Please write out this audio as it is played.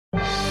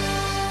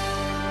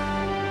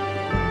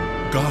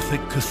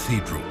Gothic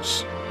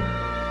cathedrals.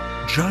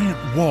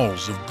 Giant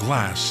walls of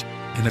glass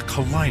in a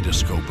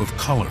kaleidoscope of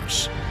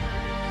colors.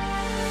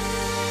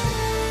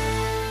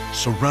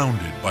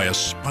 Surrounded by a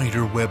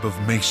spider web of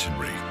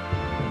masonry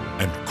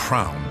and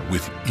crowned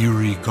with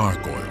eerie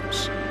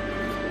gargoyles.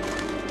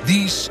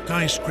 These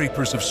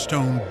skyscrapers of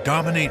stone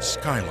dominate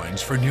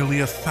skylines for nearly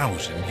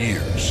 1,000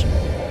 years.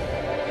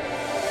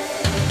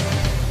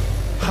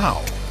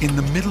 How, in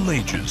the Middle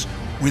Ages,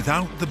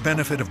 without the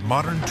benefit of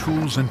modern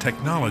tools and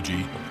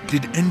technology,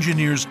 did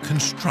engineers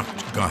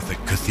construct Gothic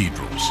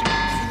cathedrals?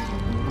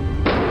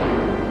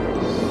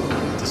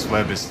 This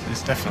web is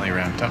definitely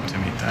ramped up to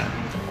meet that.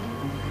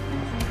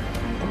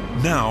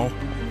 Now,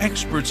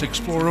 experts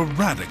explore a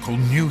radical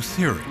new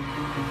theory.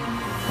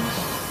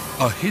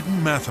 A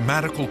hidden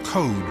mathematical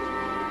code,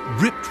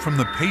 ripped from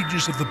the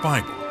pages of the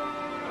Bible,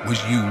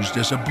 was used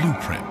as a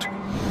blueprint.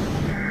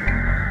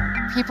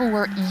 People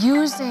were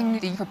using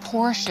the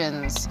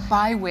proportions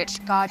by which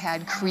God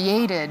had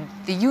created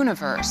the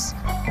universe.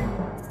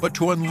 But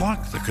to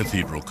unlock the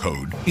cathedral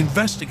code,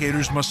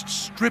 investigators must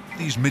strip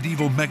these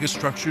medieval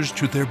megastructures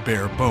to their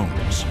bare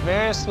bones.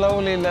 Very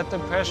slowly let the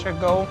pressure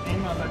go.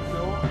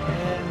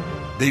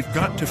 They've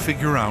got to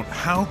figure out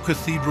how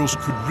cathedrals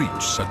could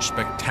reach such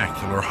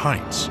spectacular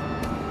heights,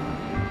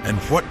 and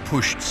what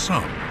pushed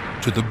some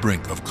to the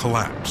brink of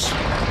collapse.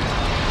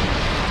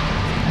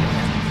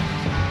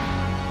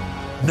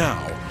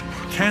 Now,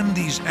 can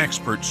these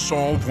experts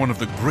solve one of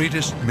the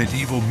greatest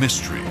medieval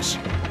mysteries?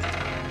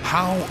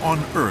 How on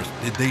earth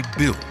did they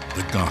build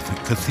the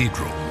Gothic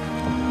cathedral?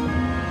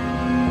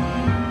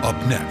 Up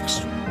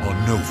next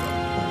on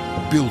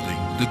Nova, Building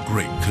the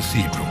Great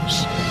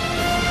Cathedrals.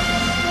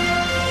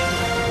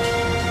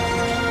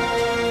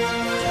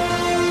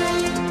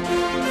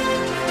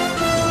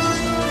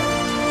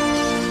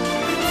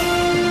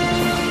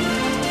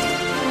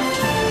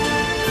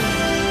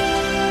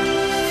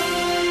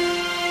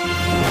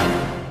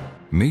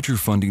 Major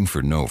funding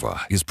for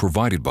NOVA is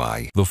provided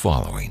by the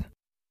following.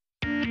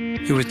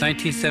 It was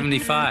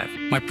 1975.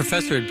 My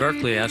professor at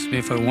Berkeley asked me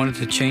if I wanted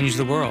to change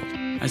the world.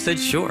 I said,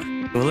 sure.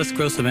 Well, let's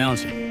grow some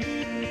algae.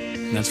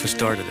 And that's what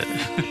started it.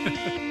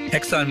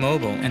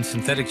 ExxonMobil and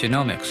synthetic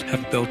genomics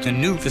have built a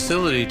new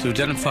facility to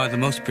identify the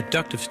most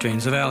productive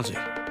strains of algae.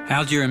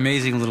 Algae are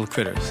amazing little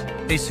critters.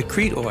 They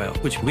secrete oil,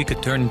 which we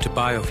could turn into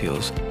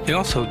biofuels. They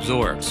also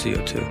absorb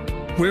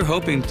CO2. We're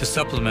hoping to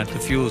supplement the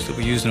fuels that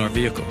we use in our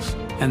vehicles,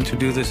 and to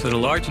do this at a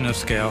large enough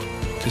scale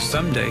to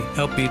someday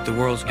help meet the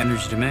world's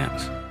energy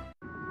demands.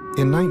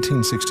 In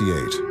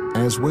 1968,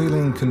 as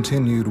whaling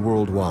continued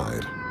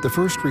worldwide, the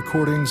first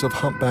recordings of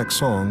humpback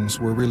songs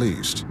were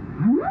released.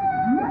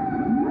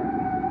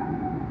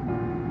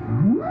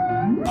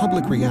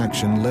 Public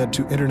reaction led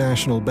to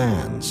international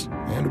bans,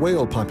 and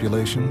whale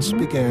populations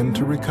began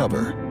to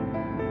recover.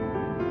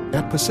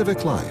 At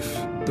Pacific Life,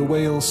 the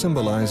whale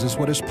symbolizes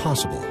what is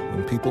possible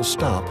when people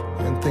stop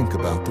and think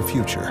about the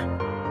future.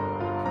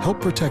 Help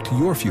protect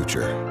your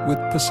future with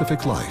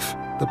Pacific Life,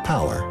 the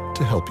power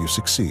to help you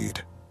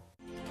succeed.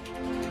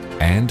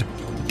 And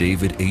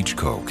David H.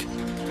 Koch.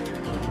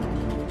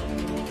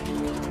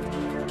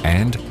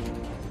 And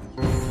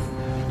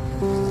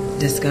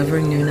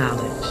Discovering New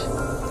Knowledge.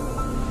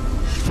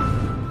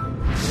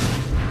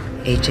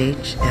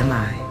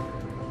 HHMI.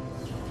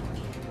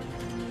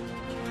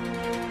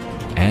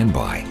 And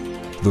by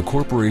the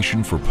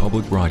Corporation for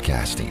Public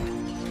Broadcasting.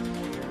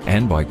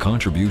 And by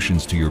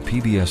contributions to your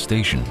PBS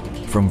station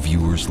from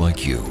viewers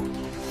like you.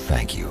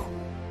 Thank you.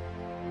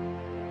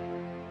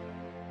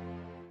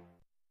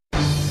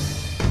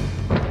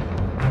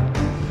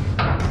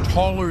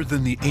 Taller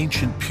than the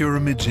ancient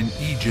pyramids in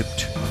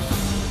Egypt,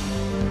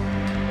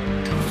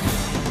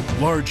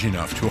 large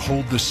enough to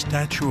hold the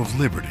Statue of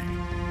Liberty,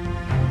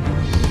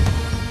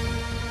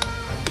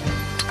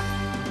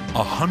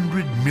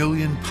 100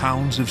 million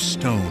pounds of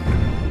stone,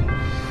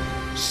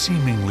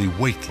 seemingly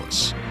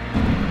weightless,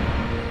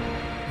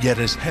 yet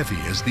as heavy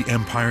as the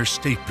Empire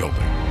State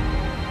Building.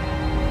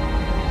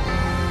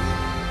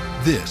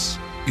 This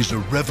is a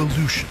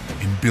revolution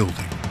in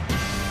building.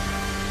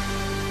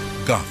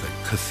 Gothic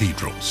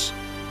cathedrals.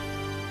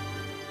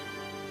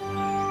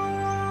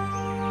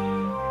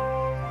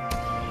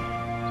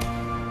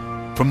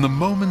 From the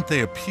moment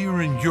they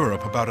appear in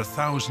Europe about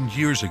 1,000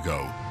 years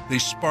ago, they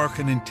spark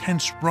an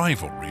intense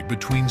rivalry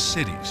between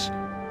cities.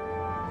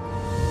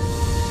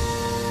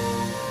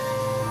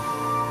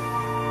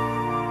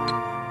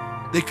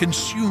 They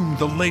consume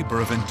the labor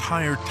of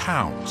entire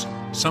towns,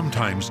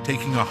 sometimes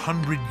taking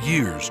 100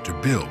 years to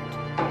build.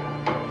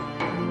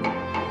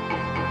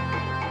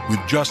 With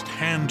just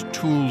hand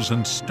tools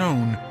and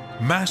stone,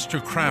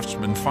 master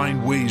craftsmen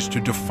find ways to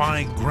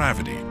defy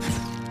gravity,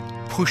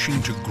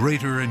 pushing to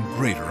greater and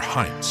greater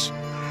heights.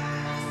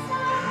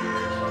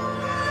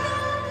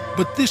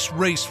 But this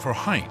race for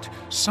height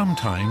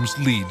sometimes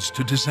leads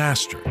to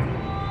disaster.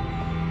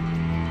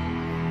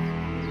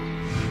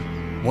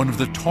 One of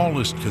the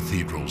tallest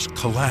cathedrals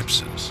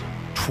collapses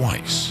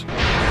twice.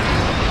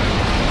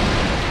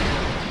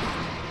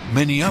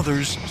 Many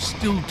others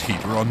still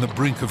teeter on the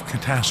brink of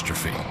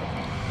catastrophe.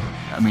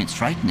 I mean, it's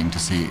frightening to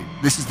see.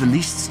 This is the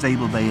least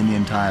stable bay in the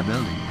entire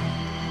building.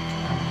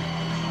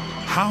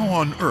 How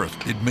on earth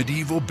did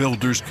medieval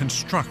builders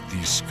construct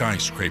these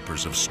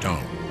skyscrapers of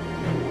stone?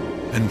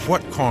 And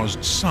what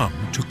caused some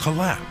to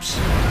collapse?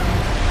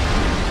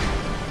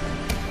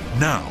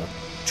 Now,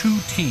 two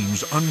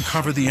teams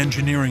uncover the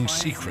engineering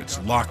secrets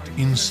locked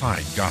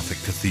inside Gothic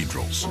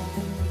cathedrals.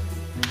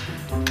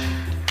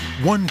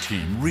 One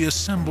team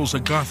reassembles a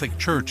Gothic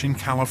church in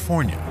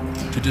California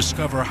to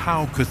discover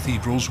how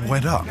cathedrals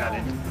went up.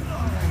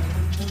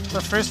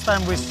 The first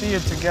time we see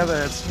it together,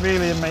 it's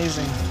really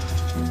amazing.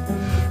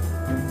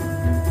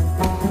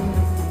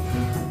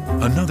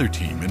 Another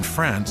team in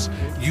France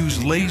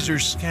used laser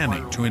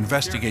scanning to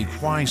investigate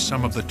why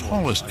some of the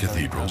tallest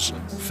cathedrals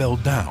fell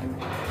down.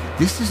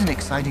 This is an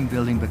exciting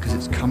building because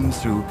it's come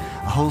through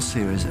a whole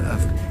series of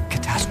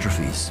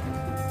catastrophes.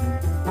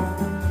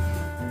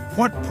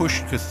 What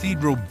pushed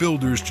cathedral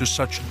builders to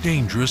such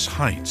dangerous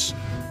heights?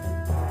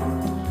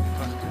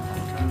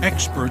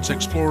 Experts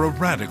explore a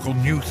radical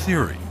new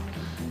theory.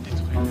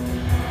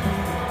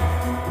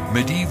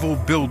 Medieval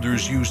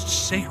builders used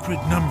sacred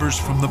numbers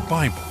from the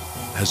Bible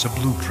as a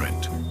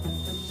blueprint.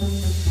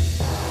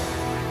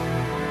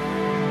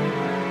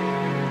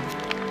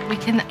 We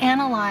can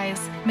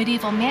analyze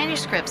medieval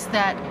manuscripts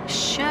that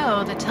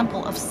show the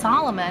Temple of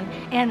Solomon,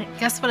 and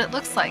guess what it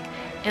looks like?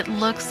 It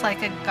looks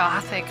like a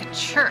Gothic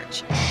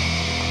church.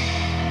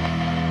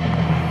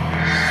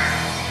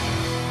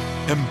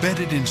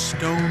 Embedded in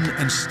stone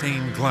and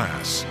stained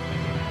glass,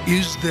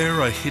 is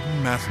there a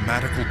hidden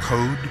mathematical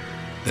code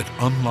that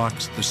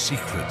unlocks the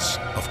secrets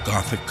of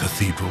Gothic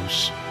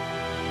cathedrals?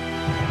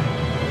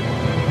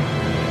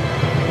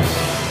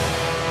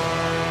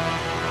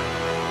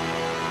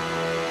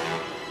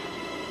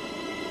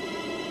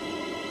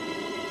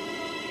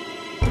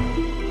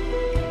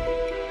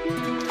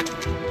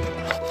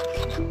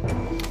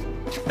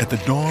 At the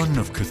dawn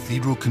of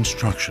cathedral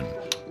construction,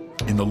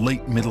 in the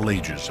late Middle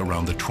Ages,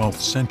 around the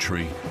 12th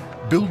century,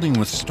 building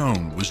with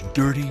stone was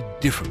dirty,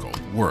 difficult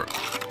work.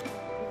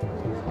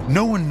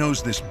 No one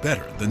knows this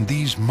better than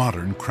these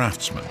modern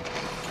craftsmen.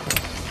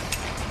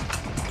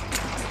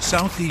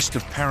 Southeast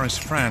of Paris,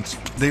 France,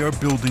 they are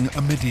building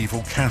a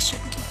medieval castle,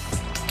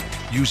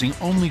 using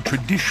only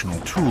traditional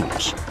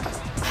tools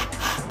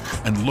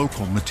and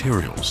local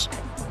materials: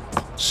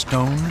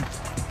 stone,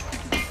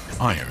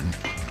 iron,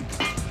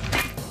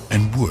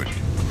 and wood.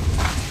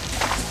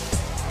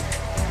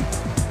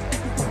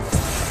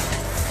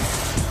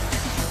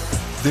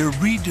 They're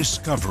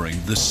rediscovering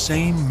the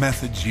same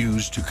methods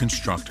used to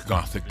construct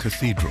Gothic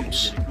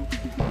cathedrals.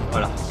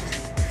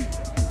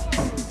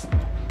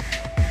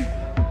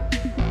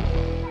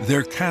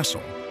 Their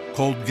castle,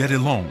 called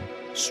Cathedrals,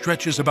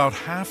 stretches about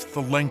half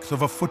the length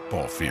of a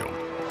football field.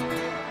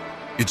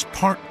 It's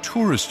part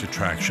tourist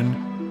attraction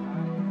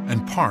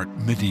and part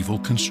medieval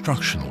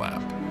construction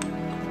lab.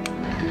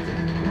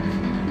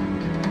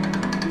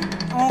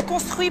 On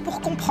construit pour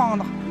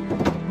comprendre.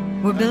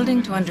 We're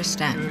building to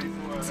understand.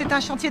 C'est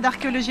un chantier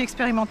d'archéologie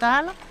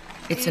expérimentale.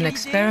 It's an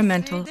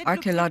experimental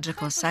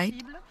archaeological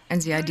site,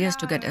 and the idea is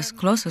to get as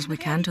close as we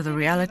can to the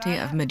reality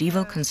of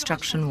medieval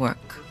construction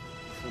work.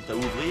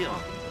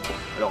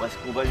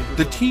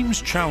 The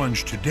team's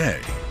challenge today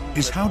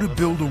is how to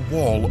build a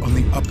wall on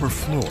the upper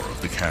floor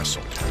of the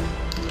castle.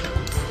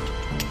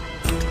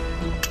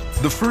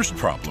 The first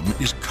problem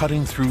is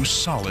cutting through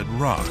solid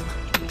rock.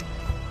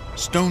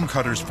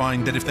 Stonecutters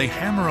find that if they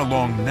hammer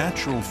along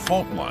natural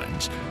fault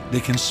lines, they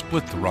can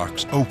split the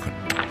rocks open.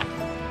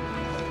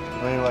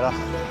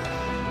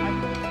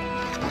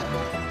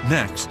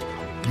 Next,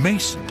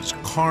 masons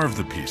carve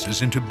the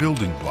pieces into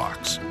building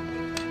blocks.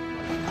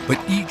 But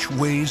each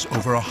weighs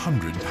over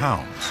 100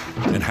 pounds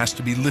and has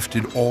to be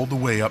lifted all the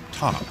way up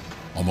top,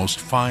 almost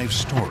 5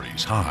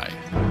 stories high.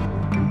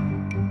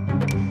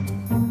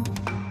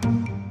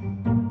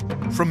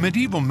 From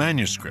medieval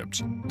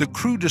manuscripts, the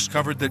crew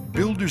discovered that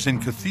builders in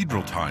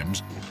cathedral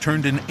times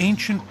turned an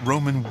ancient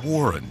Roman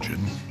war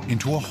engine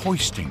into a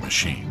hoisting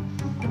machine.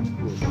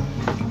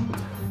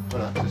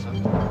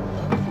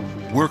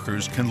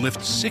 Workers can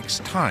lift 6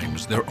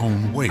 times their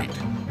own weight.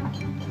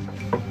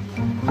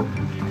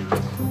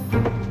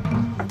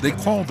 They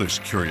call this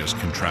curious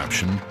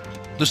contraption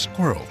the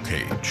squirrel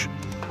cage.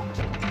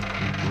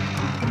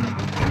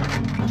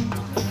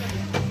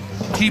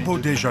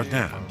 Thibaut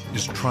Desjardins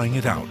is trying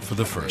it out for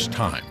the first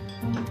time.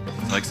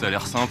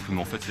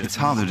 It's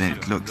harder than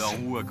it looks.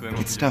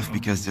 It's tough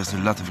because there's a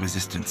lot of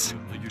resistance.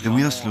 The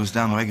wheel slows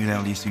down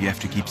regularly, so you have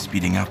to keep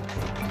speeding up.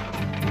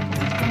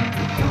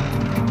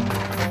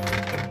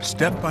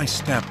 Step by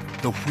step,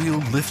 the wheel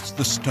lifts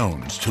the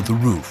stones to the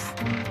roof.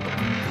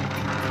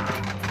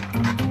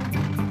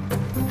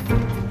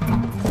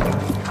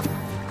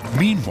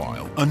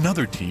 Meanwhile,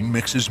 another team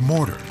mixes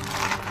mortar.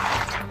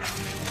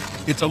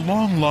 It's a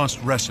long-lost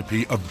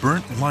recipe of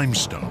burnt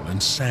limestone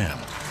and sand.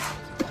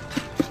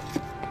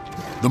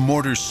 The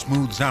mortar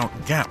smooths out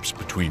gaps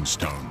between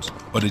stones,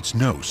 but it's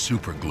no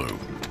super glue.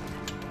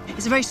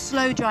 It's a very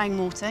slow-drying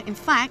mortar. In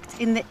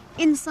fact, in the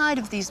inside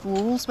of these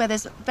walls, where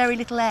there's very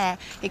little air,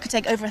 it could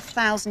take over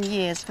 1,000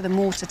 years for the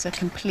mortar to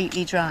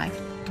completely dry.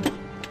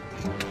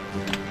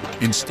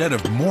 Instead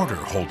of mortar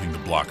holding the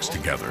blocks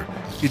together,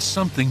 it's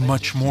something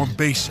much more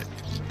basic.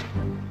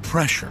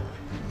 Pressure,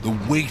 the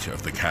weight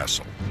of the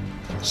castle.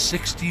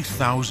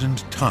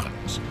 60,000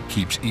 tons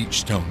keeps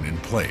each stone in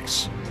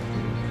place.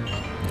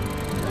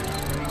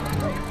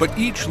 But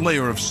each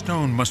layer of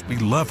stone must be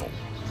level,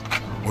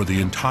 or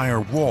the entire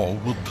wall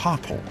will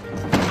topple.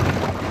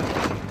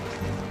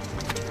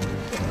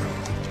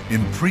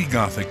 In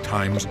pre-Gothic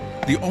times,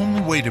 the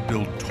only way to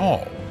build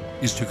tall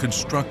is to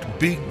construct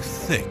big,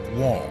 thick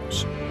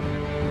walls.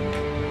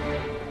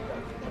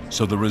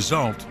 So the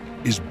result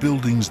is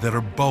buildings that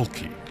are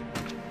bulky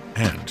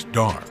and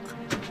dark.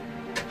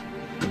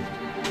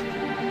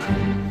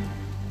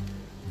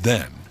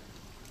 Then,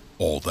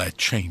 all that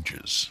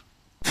changes.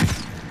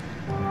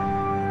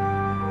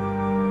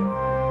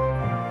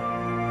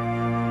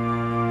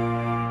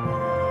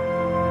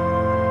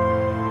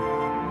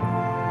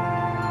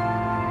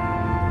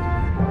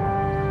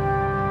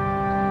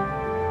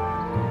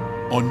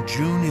 On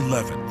June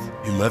 11th,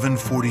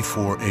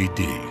 1144 AD,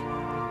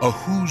 a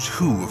who's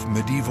who of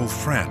medieval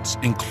France,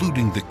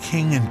 including the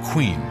king and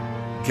queen,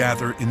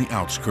 gather in the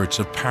outskirts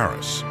of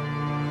Paris.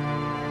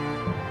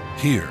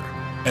 Here,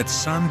 at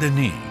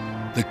Saint-Denis,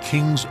 the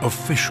king's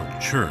official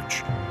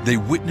church, they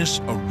witness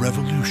a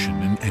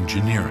revolution in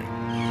engineering.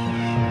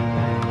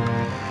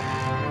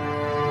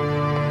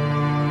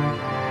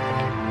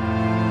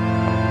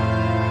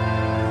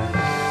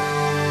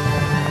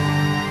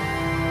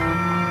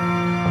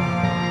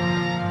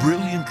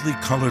 Brilliantly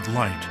colored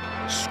light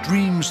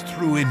streams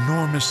through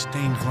enormous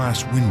stained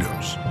glass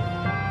windows,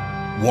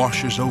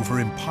 washes over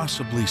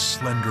impossibly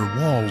slender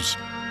walls,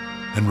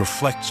 and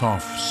reflects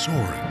off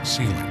soaring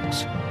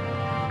ceilings.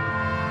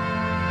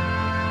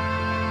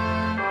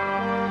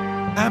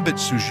 Abbot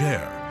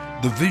Suger,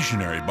 the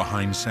visionary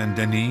behind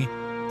Saint-Denis,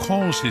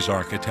 calls his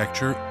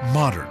architecture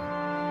modern.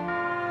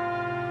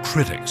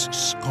 Critics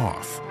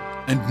scoff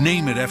and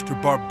name it after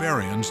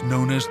barbarians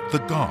known as the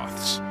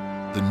Goths.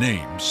 The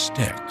name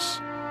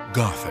sticks.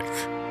 Gothic.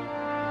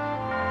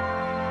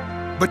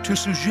 But to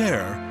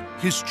Suger,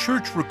 his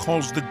church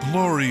recalls the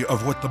glory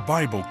of what the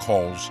Bible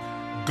calls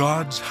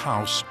God's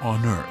house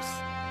on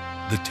earth,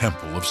 the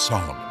Temple of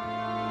Solomon.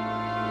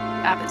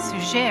 Abbot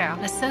Suger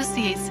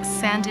associates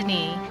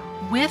Saint-Denis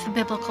with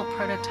biblical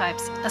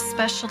prototypes,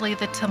 especially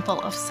the Temple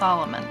of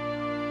Solomon.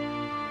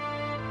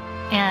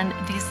 And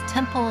these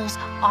temples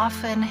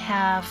often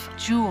have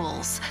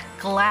jewels,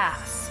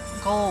 glass,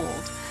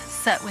 gold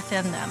set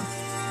within them.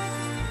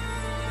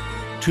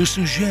 To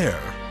Suger,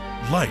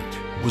 light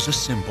was a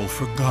symbol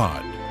for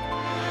God.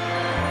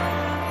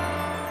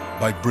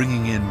 By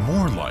bringing in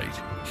more light,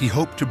 he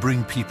hoped to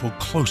bring people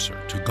closer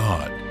to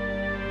God.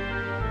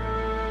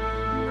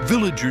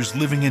 Villagers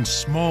living in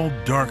small,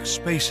 dark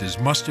spaces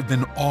must have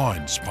been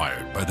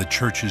awe-inspired by the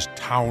church's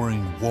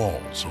towering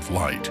walls of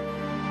light.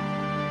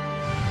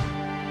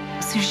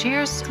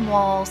 Suger's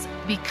walls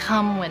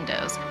become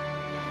windows.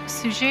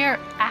 Suger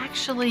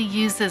actually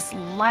uses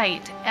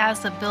light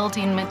as a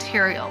building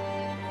material.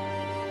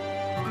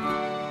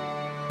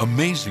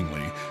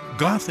 Amazingly,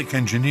 Gothic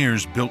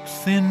engineers built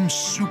thin,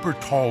 super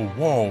tall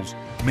walls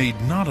made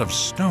not of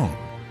stone,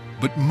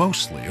 but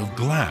mostly of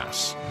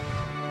glass.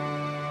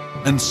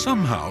 And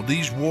somehow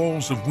these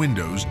walls of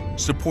windows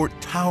support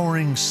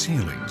towering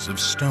ceilings of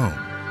stone.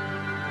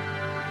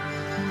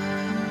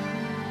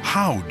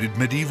 How did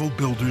medieval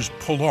builders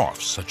pull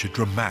off such a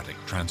dramatic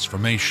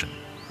transformation?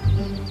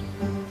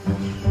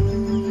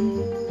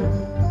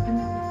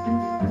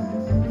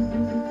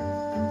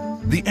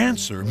 The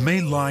answer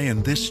may lie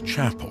in this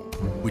chapel,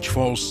 which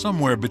falls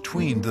somewhere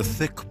between the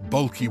thick,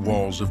 bulky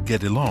walls of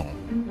Guédelon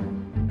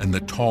and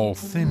the tall,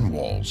 thin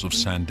walls of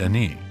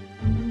Saint-Denis.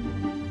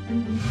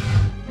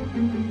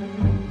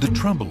 The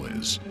trouble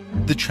is,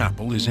 the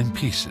chapel is in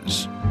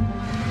pieces.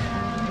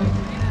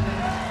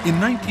 In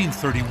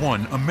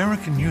 1931,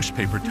 American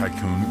newspaper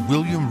tycoon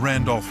William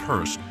Randolph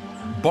Hearst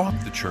bought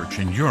the church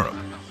in Europe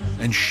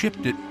and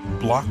shipped it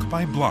block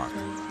by block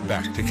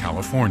back to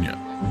California.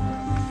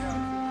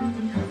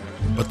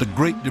 But the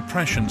Great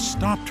Depression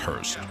stopped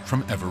Hearst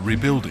from ever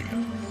rebuilding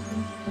it.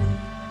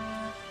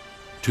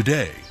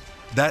 Today,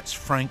 that's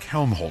Frank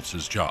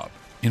Helmholtz's job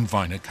in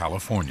Vina,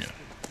 California.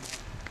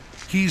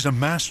 He's a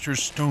master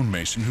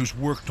stonemason who's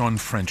worked on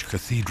French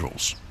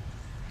cathedrals.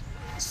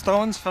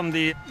 Stones from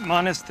the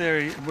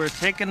monastery were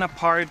taken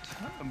apart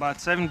about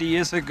 70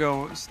 years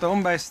ago,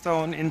 stone by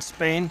stone in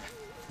Spain.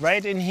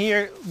 Right in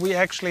here, we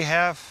actually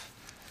have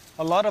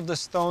a lot of the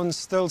stones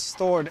still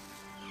stored.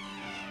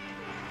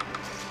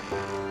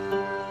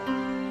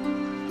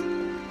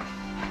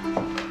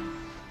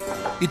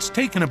 It's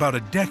taken about a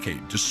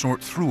decade to sort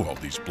through all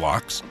these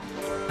blocks,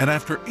 and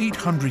after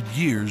 800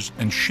 years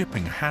and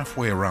shipping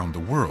halfway around the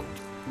world,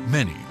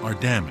 many are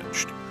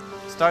damaged.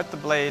 Start the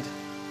blade.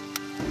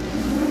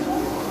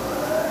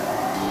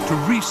 To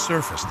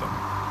resurface them,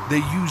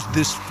 they used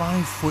this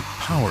 5-foot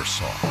power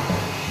saw.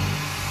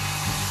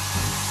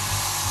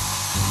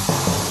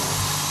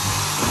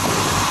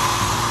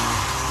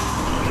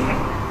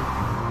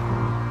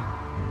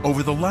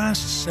 Over the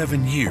last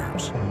 7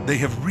 years, they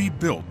have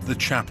rebuilt the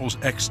chapel's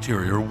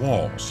exterior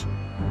walls.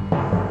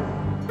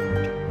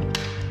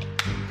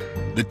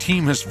 The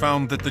team has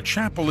found that the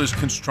chapel is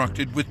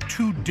constructed with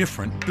 2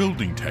 different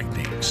building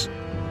techniques.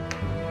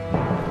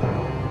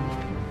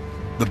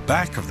 The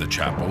back of the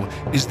chapel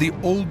is the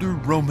older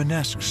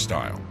Romanesque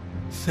style,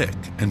 thick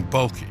and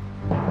bulky.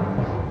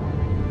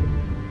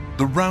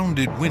 The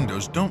rounded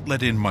windows don't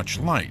let in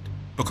much light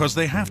because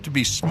they have to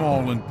be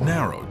small and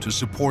narrow to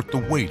support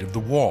the weight of the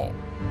wall.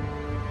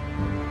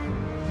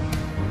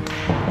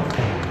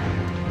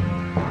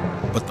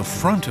 But the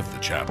front of the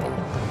chapel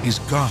is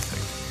Gothic.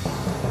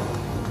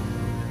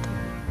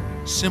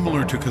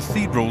 Similar to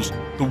cathedrals,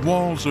 the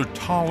walls are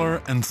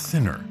taller and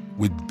thinner,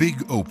 with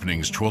big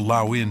openings to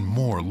allow in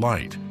more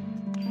light.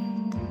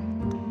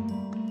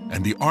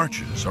 And the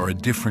arches are a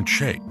different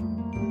shape,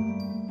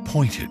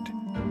 pointed.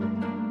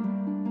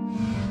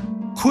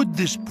 Could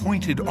this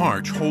pointed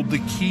arch hold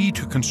the key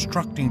to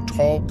constructing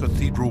tall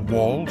cathedral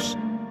walls?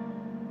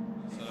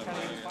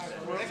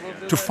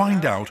 To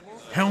find out,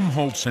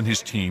 Helmholtz and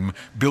his team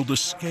build a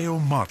scale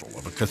model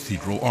of a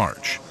cathedral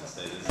arch.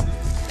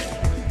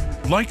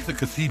 Like the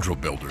cathedral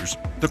builders,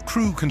 the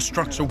crew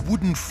constructs a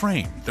wooden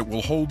frame that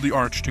will hold the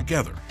arch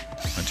together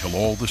until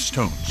all the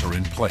stones are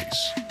in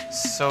place.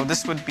 So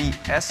this would be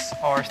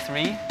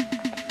SR3.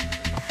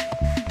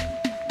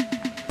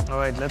 All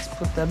right, let's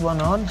put that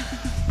one on.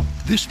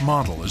 This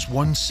model is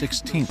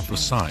 1/16 the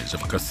size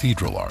of a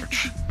cathedral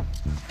arch.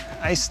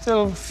 I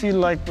still feel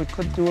like we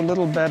could do a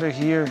little better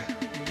here.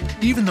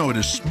 Even though it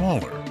is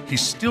smaller, he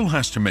still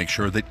has to make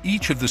sure that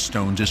each of the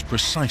stones is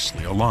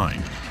precisely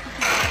aligned.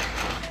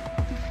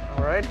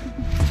 All right,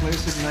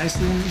 place it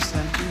nicely in the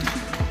center.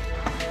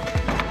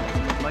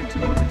 I'd like to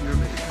look at your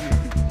base here.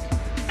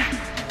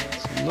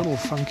 It's a little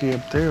funky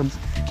up there.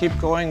 Keep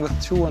going with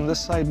 2 on this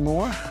side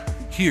more.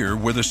 Here,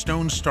 where the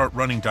stones start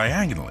running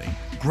diagonally,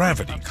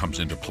 gravity comes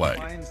into play,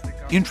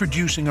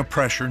 introducing a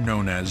pressure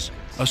known as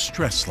a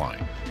stress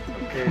line.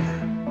 Okay.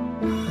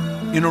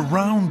 In a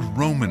round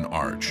Roman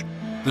arch,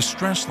 the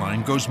stress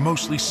line goes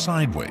mostly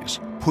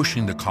sideways,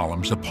 pushing the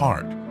columns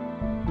apart.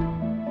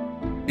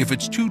 If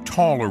it's too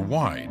tall or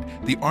wide,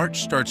 the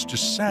arch starts to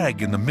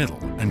sag in the middle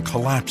and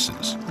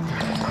collapses.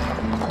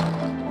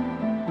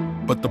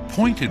 But the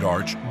pointed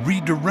arch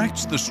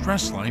redirects the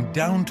stress line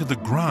down to the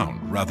ground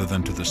rather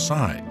than to the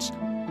sides,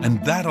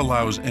 and that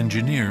allows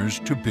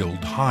engineers to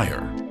build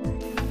higher.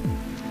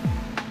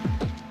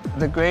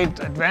 The great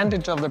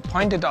advantage of the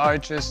pointed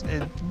arch is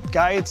it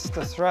guides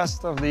the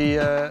thrust of the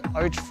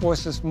arch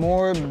forces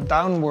more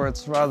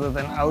downwards rather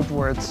than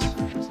outwards.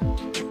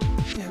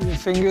 Get your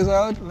fingers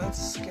out,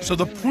 let's get So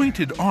the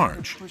pointed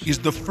arch is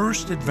the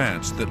first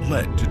advance that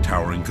led to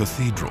towering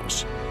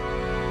cathedrals.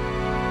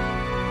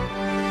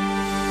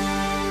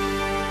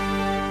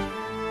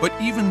 But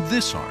even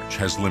this arch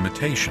has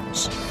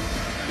limitations.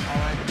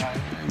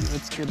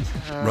 Let's get,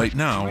 right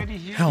now,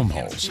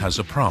 Helmholtz has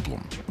a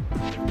problem.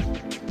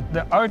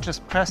 The arch is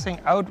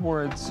pressing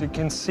outwards. You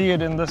can see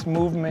it in this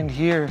movement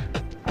here.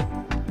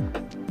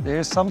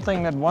 There's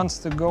something that wants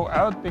to go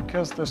out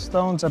because the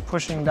stones are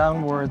pushing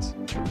downwards.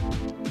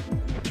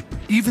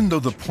 Even though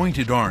the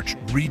pointed arch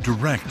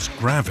redirects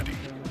gravity,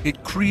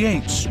 it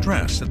creates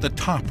stress at the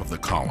top of the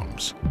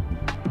columns.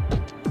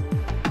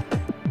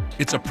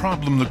 It's a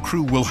problem the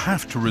crew will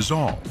have to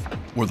resolve,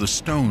 or the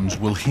stones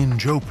will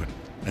hinge open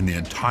and the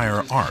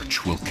entire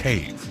arch will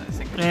cave.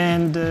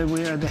 And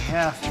we're at the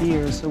half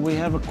here, so we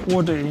have a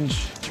 1/4 inch.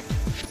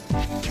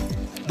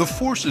 The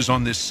forces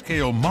on this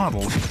scale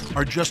model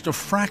are just a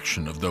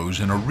fraction of those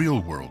in a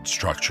real-world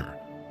structure.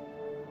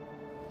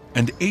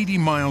 And 80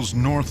 miles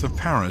north of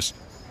Paris,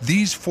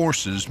 these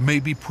forces may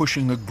be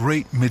pushing a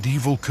great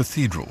medieval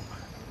cathedral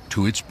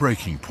to its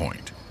breaking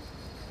point.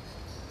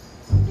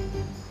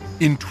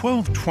 In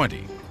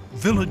 1220,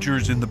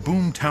 villagers in the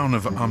boom town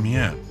of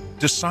Amiens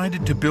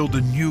decided to build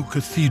a new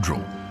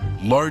cathedral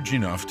large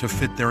enough to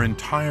fit their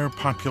entire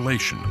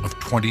population of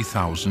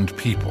 20,000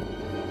 people.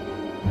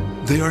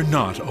 They are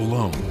not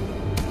alone.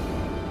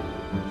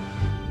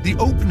 The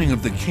opening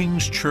of the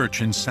King's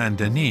Church in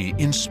Saint-Denis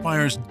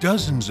inspires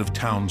dozens of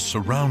towns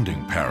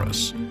surrounding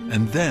Paris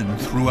and then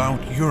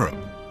throughout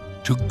Europe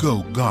to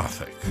go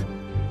Gothic,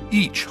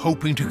 each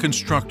hoping to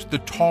construct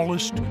the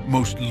tallest,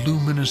 most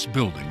luminous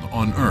building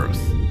on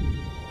Earth.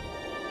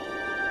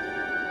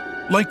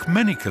 Like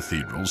many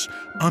cathedrals,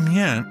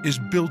 Amiens is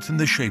built in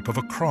the shape of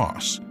a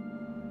cross.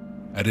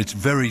 At its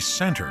very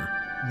center,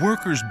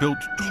 workers built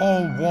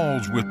tall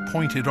walls with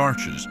pointed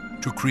arches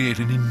to create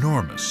an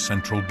enormous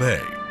central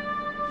bay,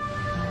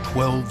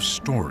 12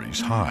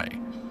 stories high.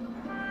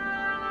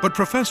 But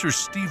Professor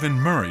Stephen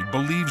Murray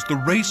believes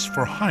the race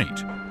for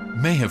height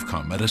may have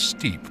come at a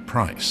steep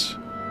price.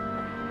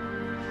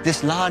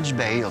 This large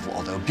bay,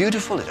 although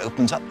beautiful, it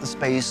opens up the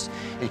space,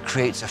 it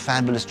creates a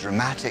fabulous,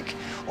 dramatic,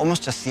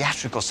 almost a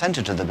theatrical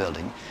center to the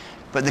building.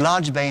 But the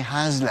large bay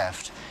has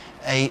left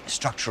a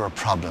structural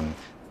problem.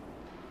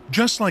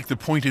 Just like the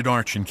pointed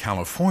arch in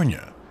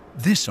California,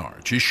 this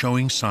arch is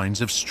showing signs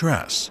of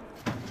stress.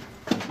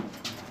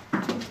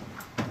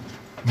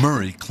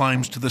 Murray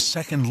climbs to the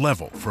second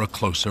level for a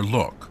closer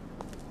look.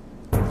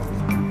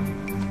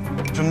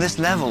 From this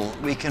level,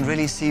 we can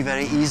really see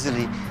very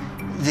easily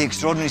the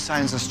extraordinary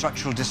signs of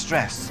structural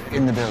distress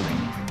in the building.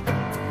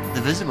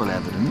 The visible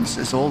evidence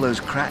is all those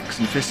cracks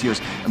and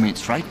fissures. I mean,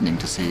 it's frightening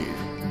to see.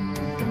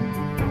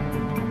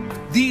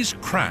 These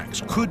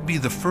cracks could be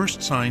the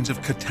first signs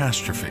of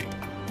catastrophe,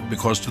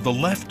 because to the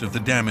left of the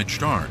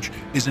damaged arch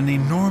is an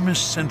enormous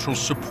central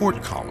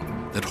support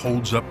column that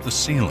holds up the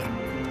ceiling,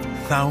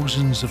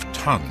 thousands of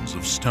tons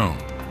of stone.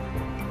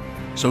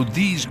 So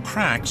these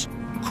cracks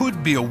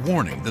could be a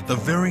warning that the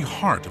very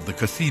heart of the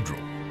cathedral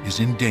is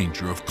in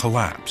danger of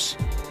collapse.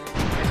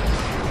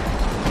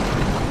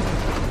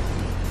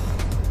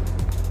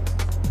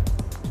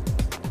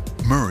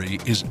 Murray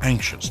is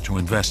anxious to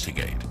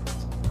investigate.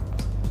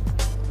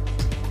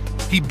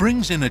 He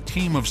brings in a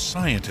team of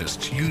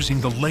scientists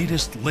using the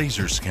latest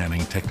laser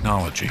scanning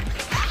technology.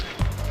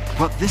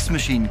 What this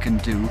machine can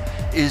do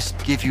is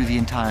give you the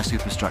entire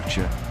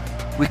superstructure.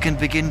 We can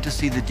begin to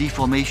see the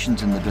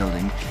deformations in the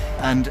building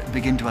and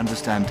begin to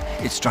understand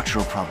its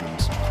structural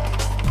problems.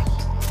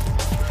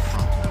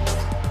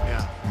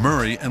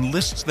 Murray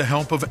enlists the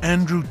help of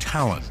Andrew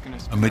Tallon,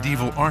 a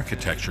medieval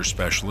architecture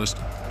specialist,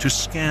 to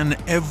scan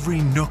every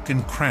nook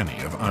and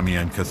cranny of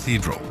Amiens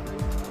Cathedral.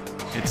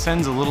 It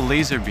sends a little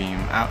laser beam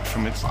out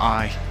from its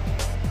eye,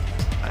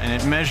 and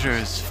it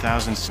measures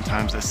thousands of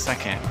times a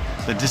second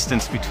the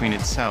distance between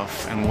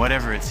itself and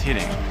whatever it's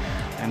hitting.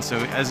 And so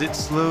as it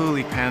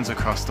slowly pans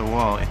across the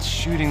wall, it's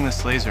shooting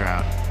this laser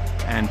out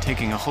and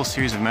taking a whole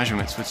series of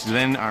measurements, which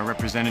then are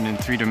represented in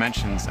 3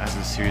 dimensions as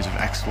a series of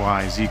X,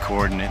 Y, Z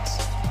coordinates.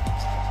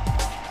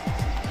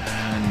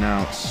 And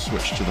now it's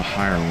switched to the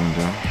higher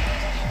window.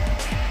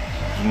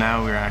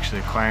 Now we're actually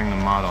acquiring the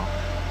model.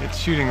 It's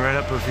shooting right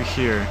up over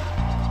here.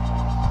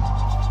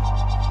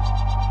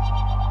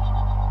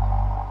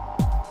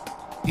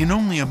 In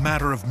only a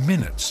matter of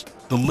minutes,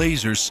 the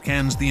laser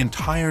scans the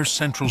entire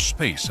central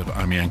space of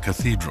Amiens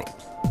Cathedral.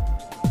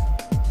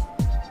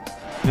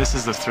 This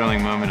is the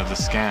thrilling moment of the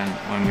scan,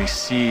 when we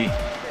see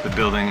the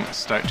building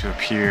start to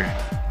appear.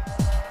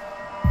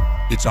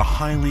 It's a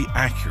highly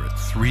accurate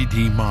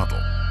 3D model,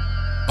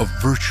 a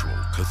virtual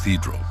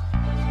cathedral.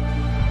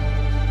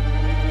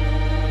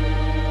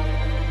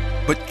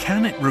 But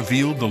can it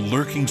reveal the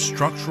lurking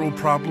structural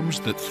problems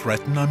that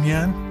threaten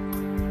Amiens?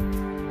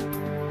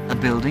 A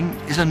building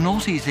is a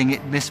naughty thing,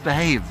 it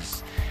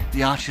misbehaves.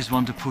 The arches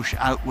want to push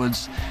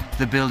outwards.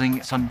 The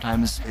building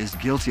sometimes is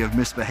guilty of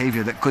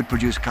misbehavior that could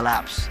produce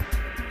collapse.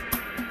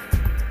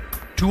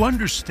 To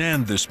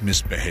understand this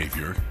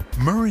misbehavior,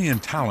 Murray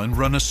and Tallon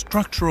run a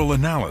structural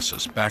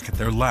analysis back at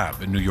their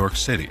lab in New York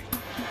City.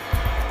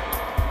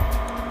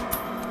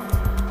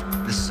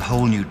 This is a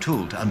whole new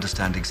tool to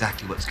understand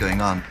exactly what's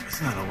going on.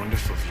 Isn't that a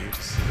wonderful view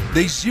to see?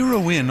 They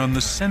zero in on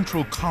the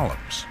central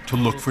columns to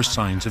look for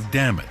signs of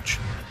damage.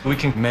 We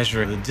can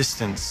measure the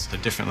distance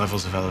at different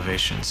levels of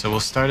elevation. So we'll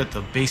start at the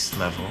base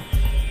level.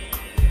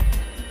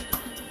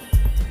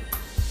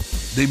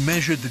 They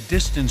measure the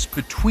distance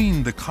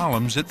between the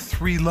columns at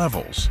 3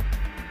 levels.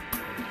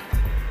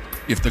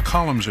 If the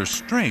columns are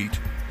straight,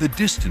 the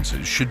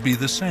distances should be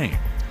the same.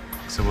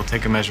 So we'll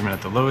take a measurement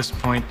at the lowest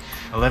point,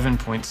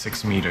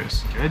 11.6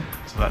 meters. Good.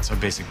 So that's our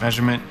basic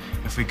measurement.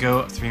 If we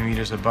go 3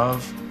 meters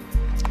above,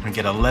 we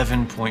get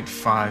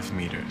 11.5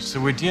 meters. So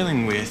we're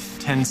dealing with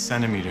 10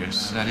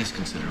 centimeters. That is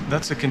considerable.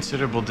 That's a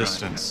considerable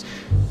distance.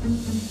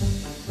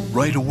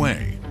 Right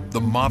away,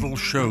 the model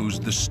shows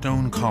the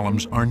stone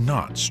columns are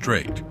not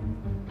straight.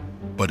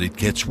 But it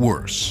gets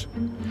worse.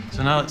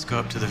 So now let's go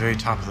up to the very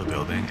top of the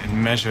building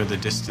and measure the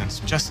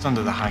distance just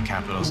under the high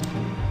capitals.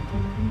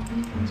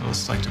 So let's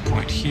select a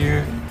point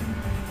here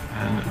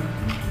and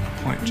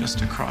a point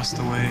just across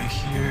the way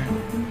here.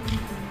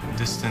 The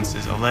distance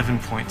is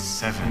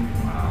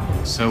 11.7.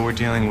 Wow. So we're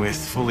dealing with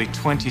fully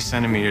 20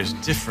 centimeters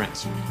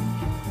difference.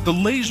 The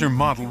laser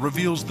model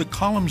reveals the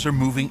columns are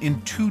moving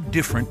in 2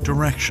 different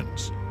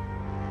directions.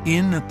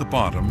 In at the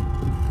bottom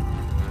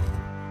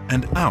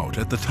and out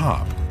at the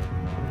top.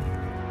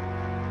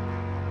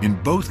 In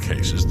both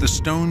cases, the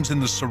stones in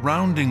the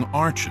surrounding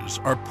arches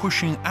are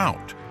pushing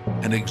out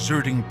and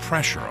exerting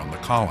pressure on the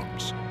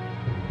columns.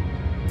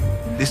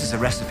 This is a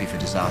recipe for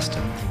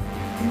disaster.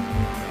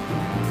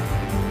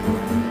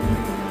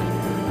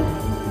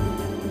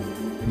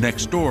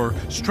 Next door,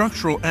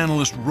 structural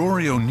analyst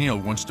Rory O'Neill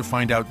wants to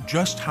find out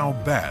just how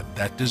bad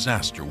that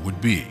disaster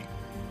would be.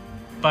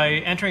 By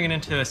entering it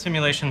into a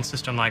simulation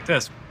system like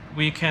this,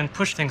 we can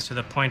push things to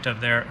the point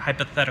of their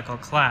hypothetical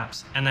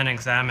collapse and then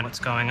examine what's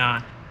going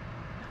on.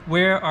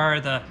 Where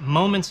are the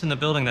moments in the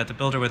building that the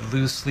builder would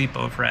lose sleep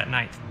over at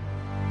night?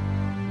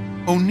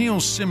 O'Neill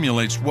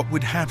simulates what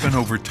would happen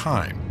over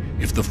time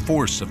if the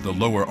force of the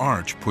lower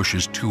arch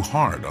pushes too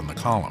hard on the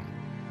column.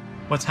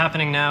 What's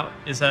happening now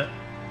is that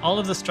all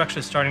of the structure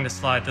is starting to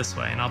slide this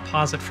way, and I'll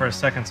pause it for a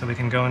second so we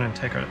can go in and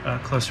take a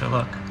closer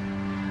look.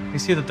 We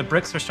see that the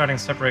bricks are starting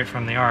to separate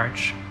from the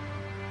arch.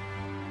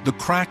 The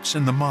cracks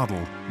in the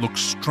model look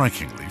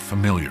strikingly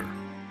familiar.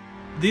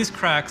 These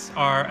cracks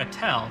are a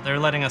tell. They're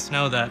letting us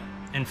know that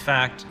In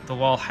fact, the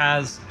wall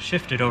has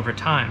shifted over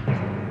time.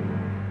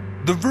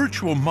 The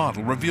virtual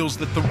model reveals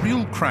that the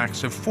real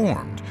cracks have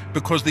formed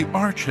because the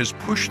arch has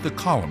pushed the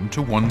column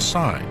to one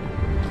side.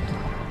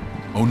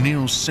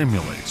 O'Neill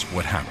simulates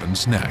what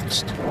happens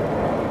next.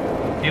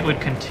 It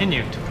would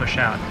continue to push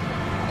out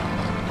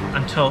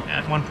until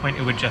at one point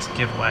it would just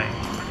give way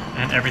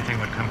and everything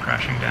would come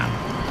crashing down.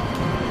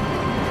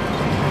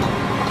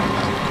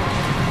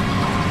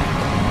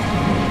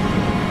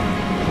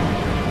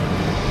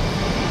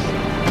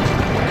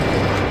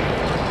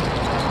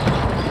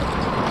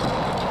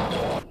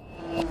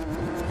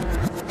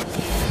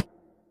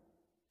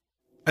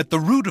 At the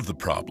root of the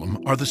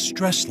problem are the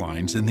stress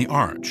lines in the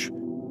arch.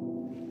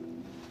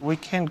 We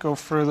can't go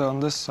further on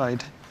this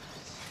side.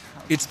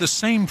 It's the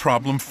same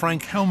problem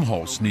Frank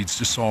Helmholtz needs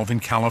to solve in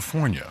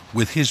California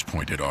with his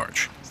pointed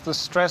arch. It's the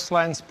stress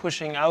lines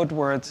pushing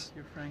outwards.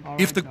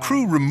 If the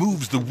crew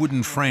removes the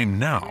wooden frame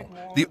now,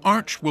 the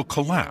arch will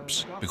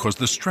collapse because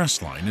the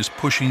stress line is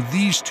pushing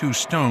these two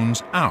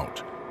stones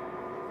out.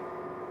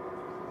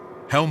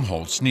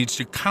 Helmholtz needs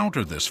to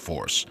counter this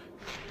force,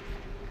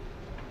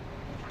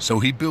 so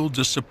he builds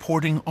a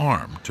supporting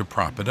arm to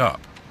prop it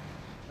up.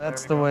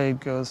 That's the way it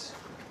goes.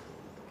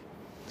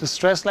 The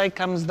stress line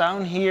comes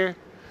down here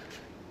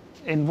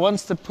and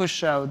wants to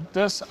push out.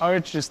 This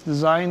arch is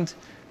designed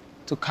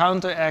to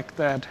counteract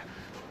that.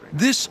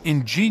 This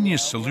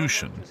ingenious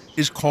solution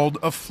is called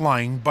a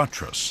flying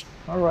buttress.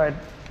 All right.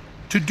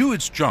 To do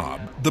its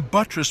job, the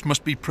buttress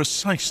must be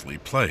precisely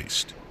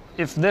placed.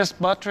 If this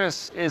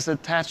buttress is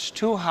attached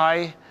too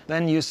high,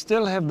 then you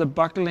still have the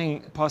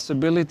buckling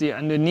possibility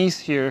underneath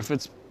here. If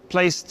it's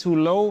placed too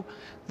low,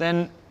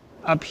 then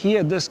up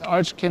here, this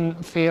arch can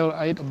fail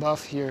right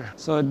above here.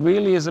 So it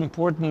really is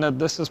important that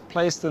this is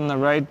placed in the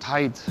right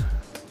height.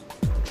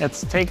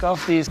 Let's take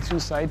off these two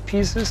side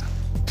pieces.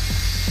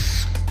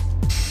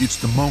 It's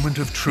the moment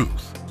of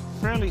truth.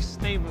 Fairly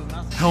stable,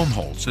 nothing.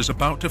 Helmholtz is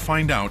about to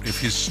find out if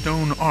his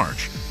stone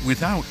arch,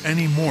 without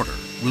any mortar,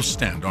 will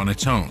stand on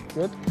its own.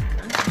 Good.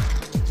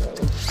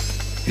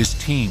 His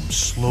team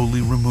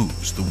slowly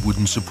removes the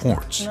wooden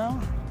supports,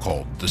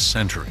 called the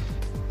centering.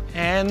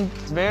 And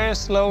very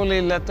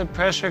slowly let the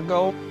pressure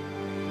go.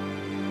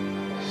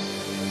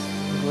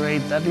 Great,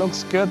 that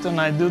looks good, and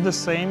I do the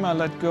same. I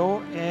let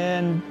go,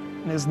 and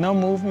there's no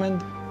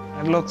movement.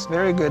 It looks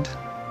very good.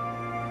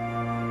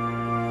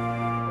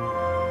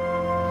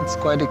 It's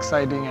quite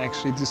exciting,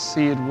 actually, to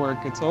see it work.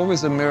 It's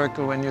always a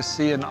miracle when you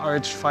see an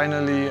arch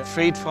finally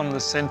freed from the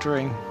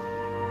centering.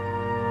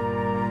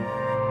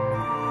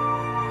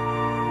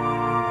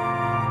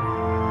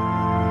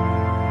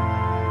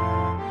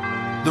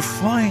 The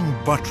flying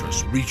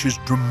buttress reaches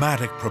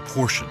dramatic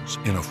proportions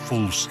in a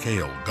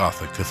full-scale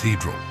Gothic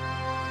cathedral.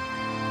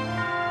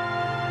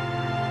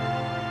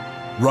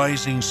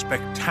 Rising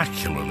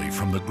spectacularly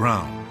from the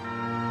ground,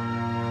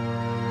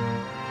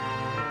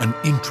 an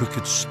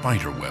intricate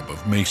spiderweb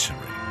of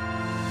masonry.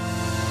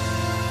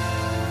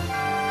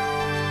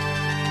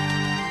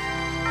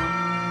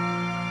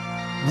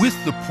 With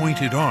the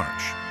pointed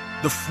arch,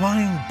 the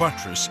flying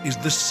buttress is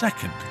the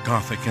second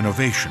Gothic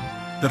innovation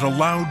that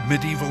allowed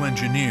medieval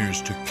engineers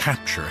to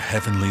capture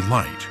heavenly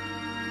light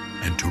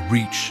and to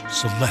reach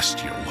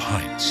celestial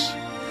heights.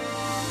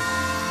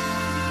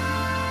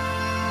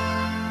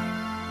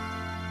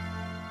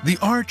 The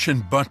arch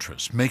and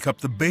buttress make up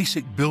the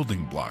basic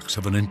building blocks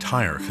of an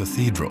entire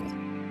cathedral.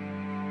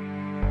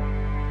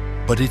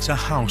 But it's a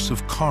house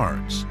of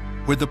cards,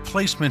 where the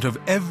placement of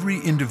every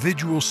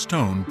individual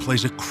stone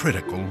plays a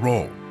critical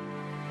role.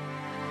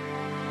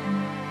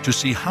 To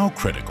see how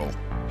critical,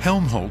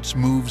 Helmholtz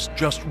moves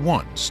just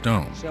one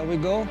stone. Shall we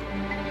go?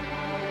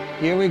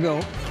 Here we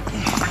go.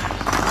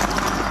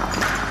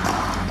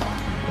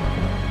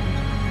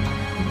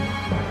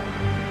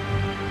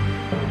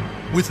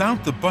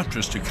 Without the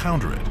buttress to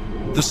counter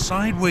it, the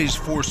sideways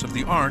force of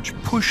the arch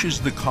pushes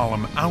the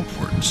column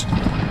outwards,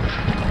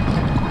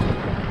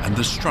 and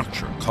the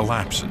structure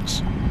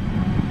collapses.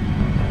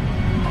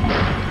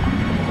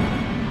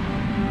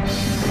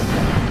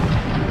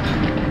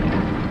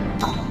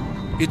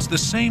 It's the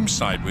same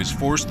sideways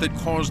force that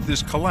caused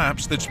this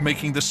collapse that's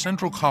making the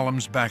central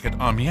columns back at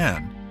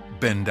Amiens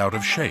bend out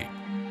of shape,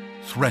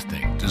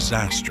 threatening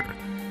disaster.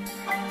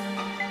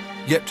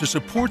 Yet to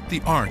support the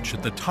arch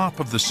at the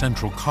top of the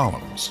central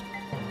columns,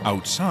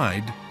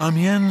 outside,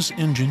 Amiens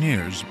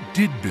engineers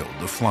did build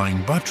a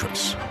flying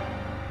buttress.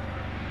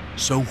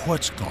 So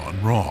what's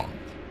gone wrong?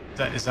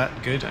 Is that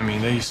good? I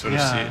mean, there you sort of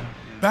see it.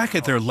 Back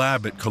at their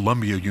lab at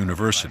Columbia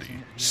University,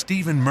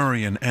 Stephen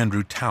Murray and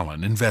Andrew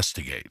Tallon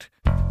investigate.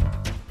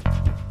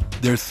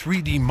 Their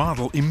 3D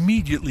model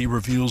immediately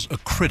reveals a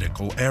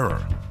critical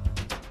error.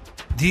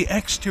 The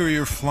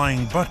exterior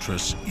flying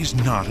buttress is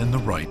not in the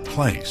right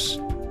place.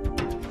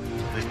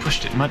 They've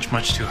pushed it much,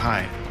 much too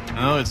high. In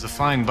other words, the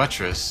flying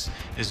buttress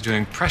is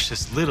doing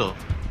precious little.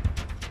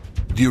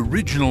 The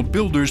original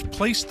builders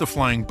placed the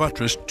flying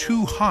buttress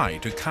too high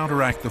to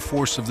counteract the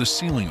force of the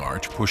ceiling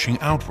arch pushing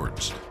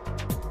outwards.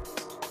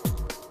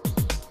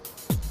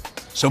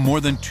 So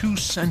more than 2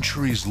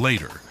 centuries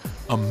later,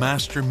 a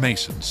master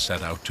mason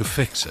set out to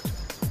fix it.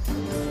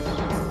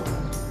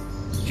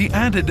 He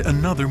added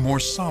another more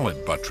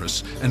solid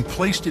buttress and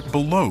placed it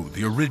below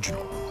the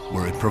original,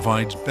 where it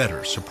provides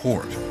better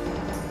support.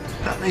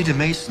 That made a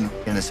mason,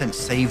 in a sense,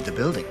 save the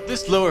building.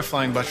 This lower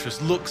flying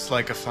buttress looks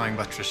like a flying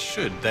buttress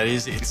should. That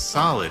is, it's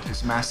solid.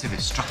 It's massive,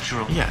 it's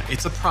structural. Yeah,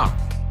 it's a prop.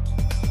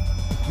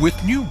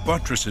 With new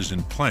buttresses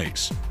in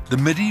place, the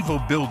medieval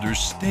builders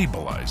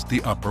stabilized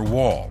the upper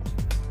wall.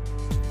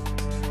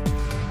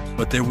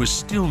 But there was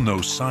still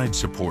no side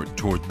support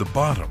toward the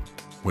bottom,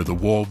 where the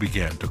wall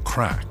began to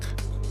crack.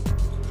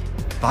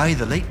 By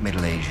the late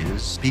Middle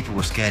Ages, people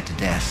were scared to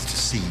death to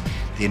see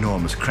the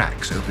enormous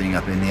cracks opening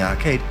up in the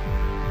arcade.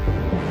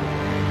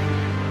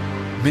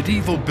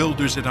 Medieval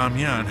builders at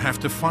Amiens have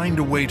to find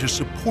a way to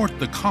support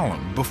the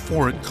column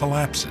before it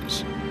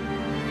collapses.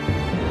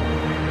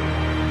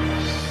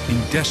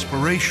 In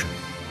desperation,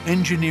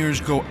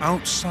 engineers go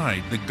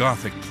outside the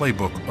Gothic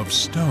playbook of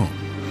stone.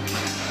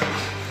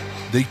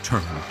 They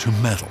turn to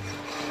metal.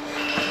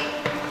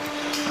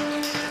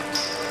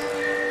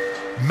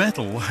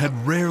 Metal had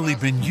rarely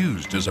been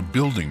used as a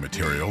building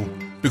material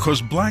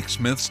because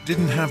blacksmiths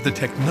didn't have the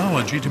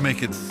technology to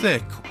make it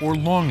thick or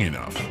long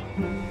enough.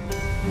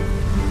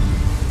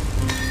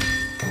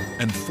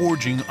 And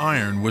forging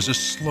iron was a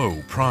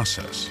slow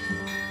process.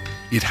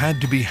 It had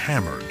to be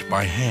hammered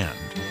by hand.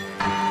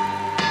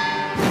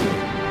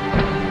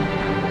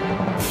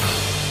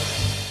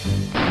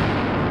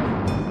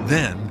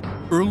 Then,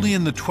 early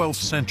in the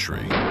 12th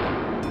century,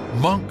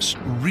 monks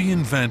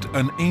reinvent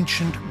an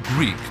ancient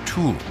Greek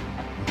tool,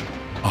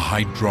 a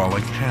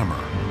hydraulic hammer.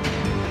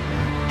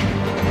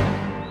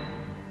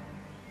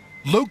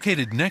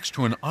 Located next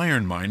to an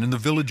iron mine in the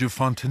village of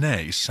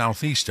Fontenay,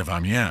 southeast of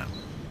Amiens,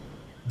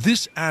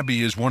 this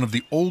abbey is one of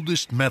the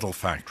oldest metal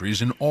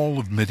factories in all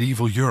of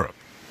medieval Europe.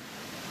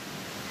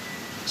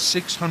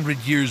 600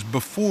 years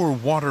before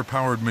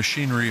water-powered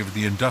machinery of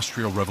the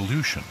Industrial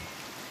Revolution,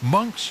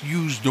 monks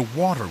used a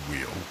water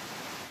wheel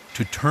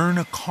to turn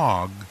a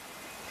cog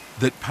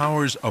that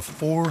powers a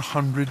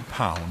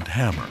 400-pound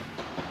hammer.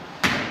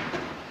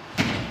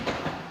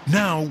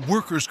 Now,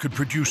 workers could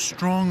produce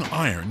strong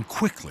iron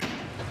quickly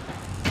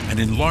and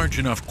in large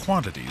enough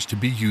quantities to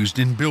be used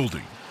in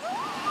building.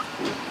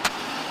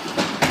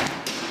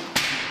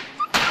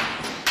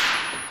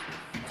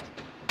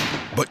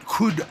 But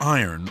could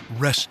iron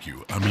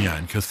rescue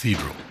Amiens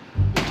Cathedral?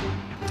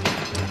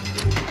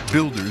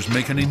 Builders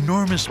make an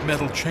enormous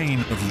metal chain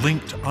of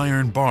linked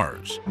iron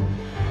bars.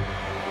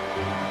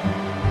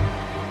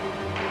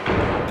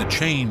 The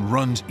chain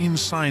runs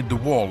inside the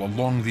wall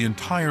along the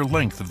entire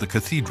length of the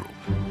cathedral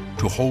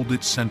to hold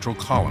its central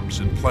columns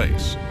in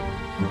place.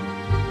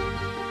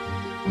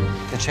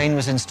 The chain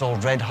was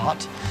installed red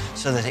hot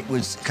so that it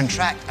would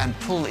contract and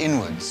pull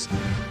inwards.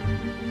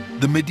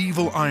 The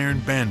medieval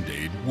iron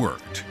band-aid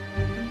worked.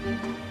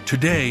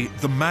 Today,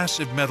 the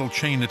massive metal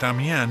chain at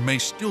Amiens may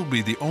still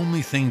be the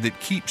only thing that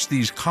keeps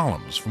these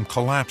columns from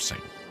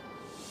collapsing.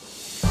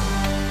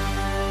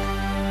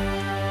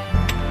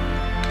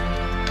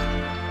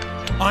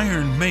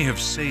 Iron may have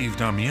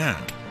saved Amiens,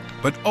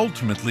 but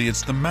ultimately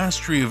it's the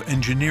mastery of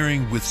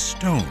engineering with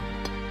stone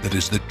that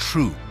is the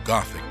true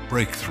Gothic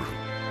breakthrough.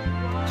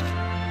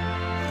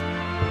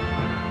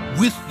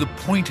 With the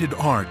pointed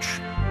arch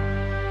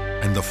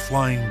and the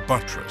flying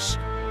buttress,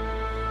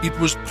 it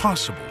was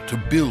possible to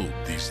build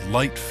these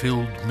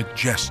light-filled,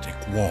 majestic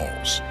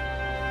walls.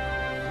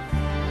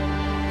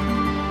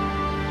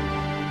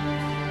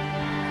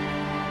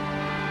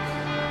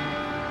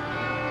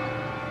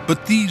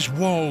 But these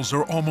walls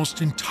are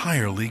almost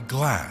entirely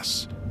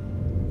glass.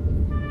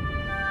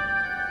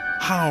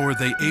 How are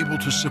they able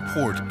to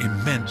support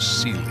immense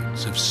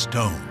ceilings of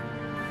stone?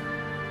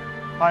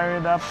 Fire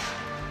it up.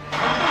 We're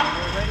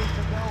ready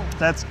to go.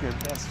 That's good,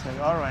 that's good.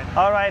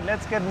 All right,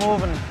 let's get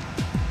moving.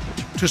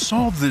 To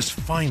solve this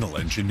final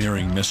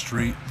engineering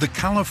mystery, the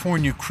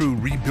California crew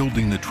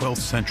rebuilding the 12th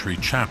century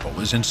chapel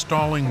is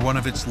installing one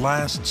of its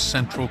last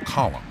central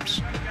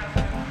columns.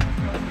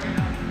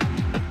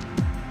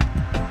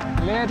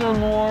 Little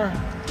more.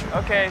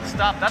 Okay,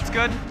 stop, that's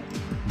good.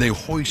 They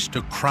hoist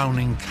a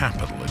crowning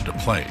capital into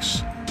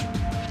place.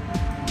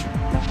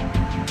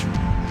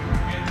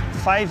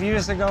 5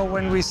 years ago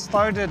when we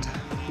started,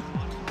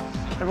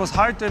 it was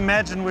hard to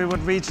imagine we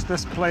would reach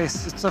this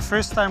place. It's the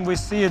first time we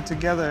see it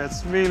together.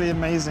 It's really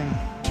amazing.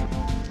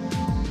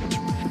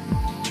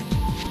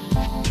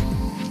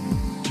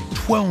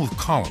 12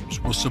 columns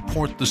will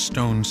support the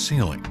stone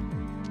ceiling.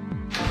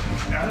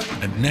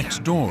 And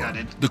next door,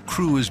 the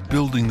crew is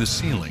building the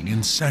ceiling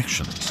in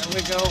sections.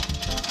 There we go.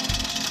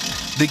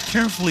 They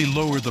carefully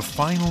lower the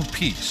final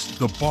piece,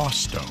 the boss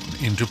stone,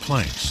 into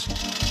place.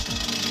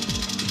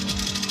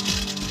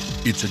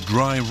 It's a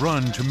dry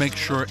run to make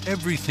sure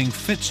everything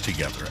fits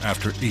together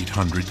after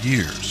 800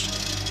 years.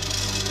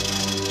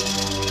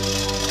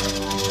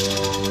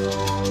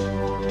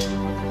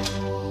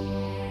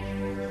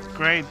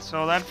 Great,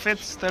 so that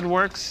fits, that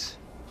works.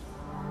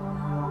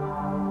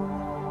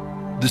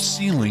 The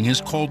ceiling is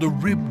called a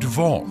ribbed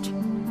vault.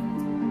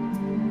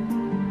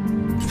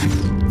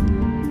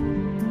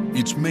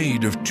 It's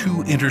made of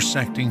two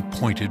intersecting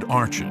pointed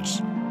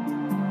arches.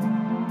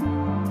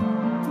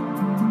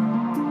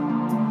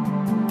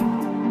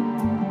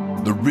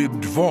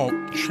 ribbed vault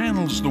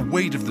channels the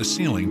weight of the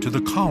ceiling to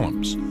the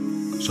columns,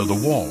 so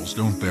the walls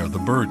don't bear the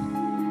burden.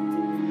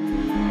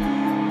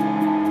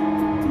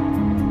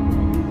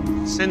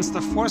 Since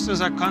the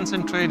forces are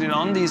concentrated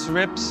on these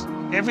ribs,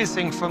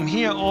 everything from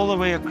here all the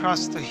way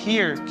across to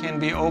here can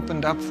be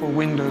opened up for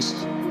windows.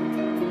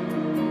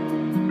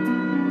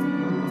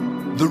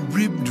 The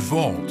ribbed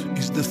vault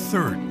is the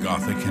third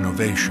Gothic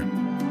innovation.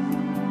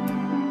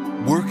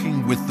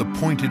 Working with the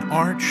pointed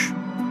arch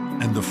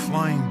and the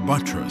flying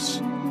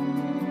buttress,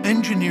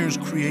 engineers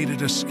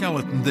created a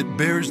skeleton that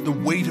bears the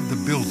weight of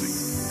the building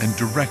and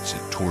directs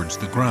it towards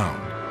the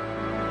ground.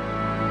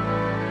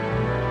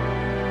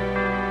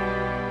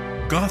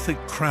 Gothic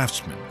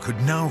craftsmen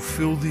could now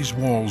fill these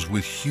walls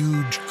with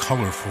huge,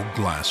 colorful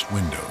glass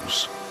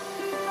windows.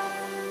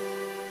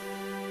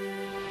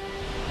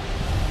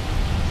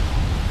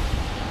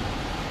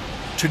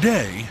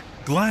 Today,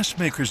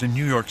 glassmakers in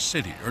New York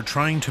City are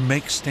trying to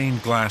make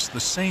stained glass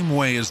the same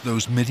way as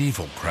those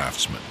medieval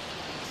craftsmen.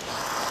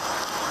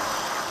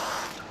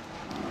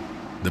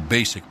 The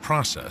basic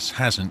process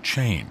hasn't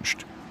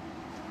changed.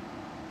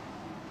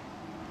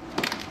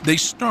 They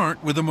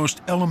start with the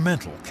most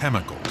elemental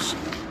chemicals.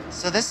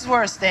 So this is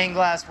where a stained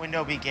glass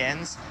window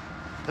begins.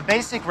 The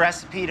basic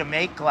recipe to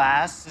make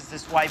glass is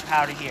this white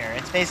powder here.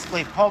 It's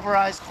basically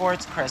pulverized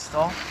quartz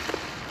crystal,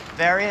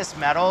 various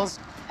metals,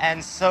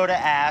 and soda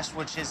ash,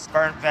 which is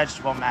burnt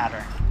vegetable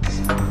matter.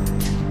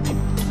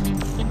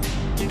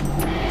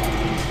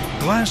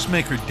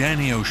 Glassmaker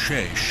Danny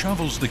O'Shea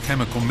shovels the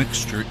chemical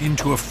mixture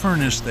into a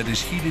furnace that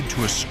is heated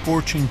to a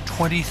scorching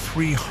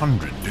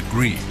 2,300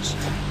 degrees,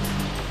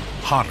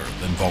 hotter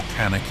than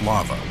volcanic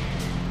lava.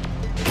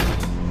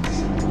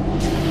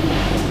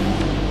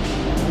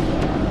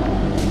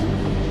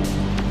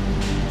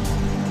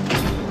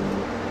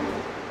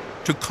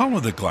 To color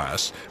the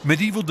glass,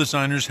 medieval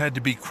designers had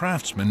to be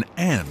craftsmen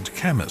and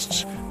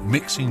chemists,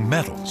 mixing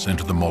metals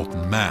into the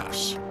molten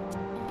mass.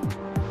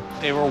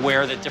 They were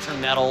aware that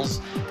different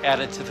metals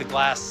added to the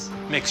glass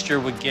mixture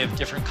would give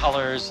different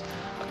colors.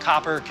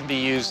 Copper can be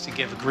used to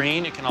give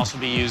green. It can also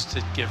be used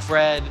to give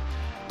red,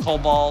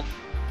 cobalt,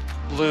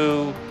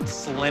 blue,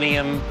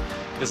 selenium.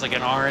 There's like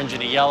an orange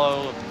and a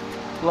yellow.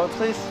 Blow it,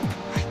 please.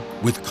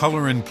 With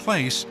color in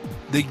place,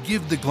 they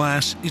give the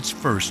glass its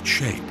first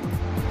shape.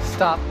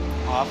 Stop.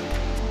 Off.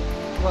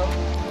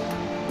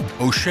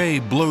 Blow. O'Shea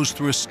blows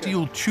through a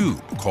steel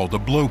tube called a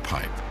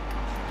blowpipe.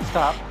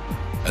 Stop.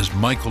 As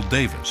Michael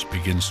Davis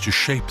begins to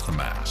shape the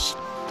mass.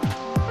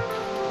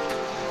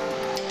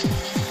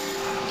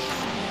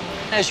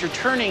 As you're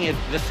turning it,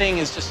 the thing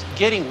is just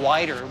getting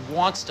wider. It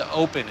wants to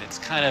open. It's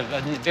kind of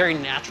a very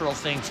natural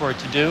thing for it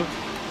to do.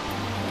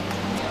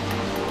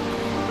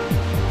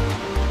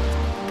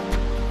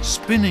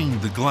 Spinning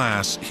the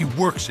glass, he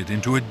works it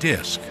into a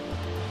disc.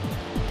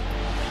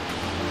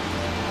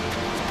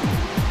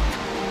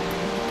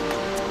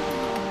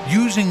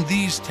 Using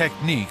these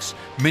techniques,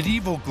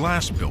 medieval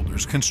glass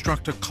builders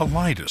construct a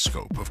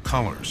kaleidoscope of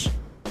colors,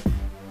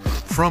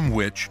 from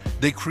which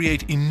they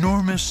create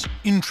enormous,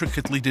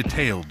 intricately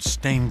detailed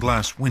stained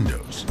glass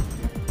windows,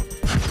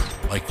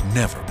 like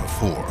never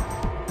before.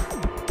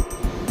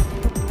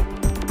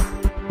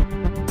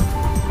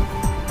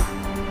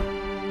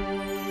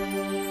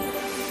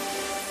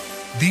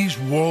 These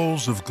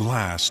walls of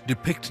glass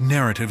depict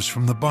narratives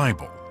from the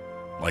Bible,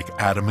 like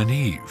Adam and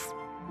Eve,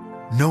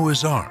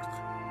 Noah's Ark,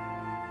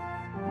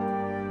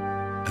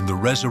 and the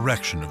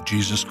resurrection of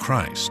Jesus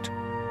Christ.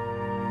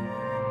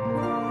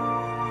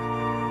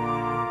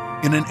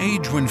 In an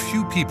age when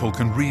few people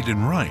can read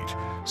and write,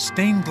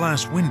 stained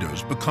glass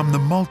windows become the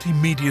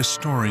multimedia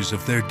stories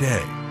of their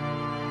day.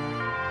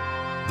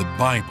 The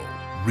Bible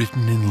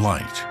written in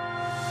light.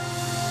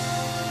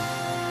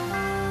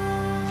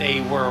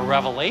 They were a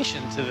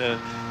revelation to the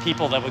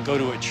people that would go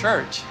to a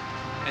church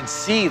and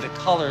see the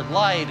colored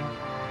light.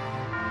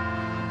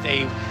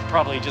 They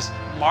probably just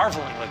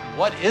marveling, like,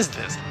 what is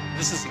this?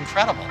 This is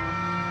incredible.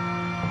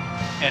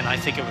 And I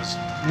think it was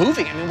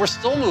moving. I mean, we're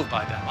still moved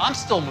by them. I'm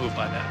still moved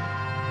by them.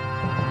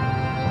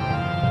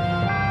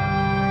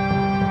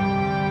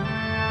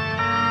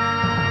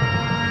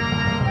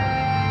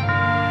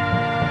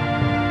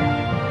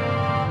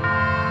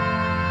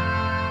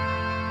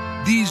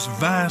 These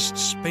vast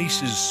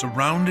spaces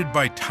surrounded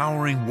by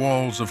towering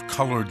walls of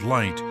colored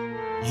light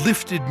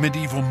lifted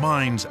medieval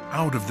minds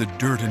out of the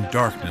dirt and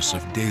darkness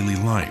of daily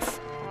life,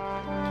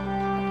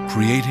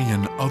 creating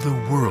an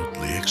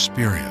otherworldly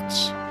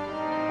experience.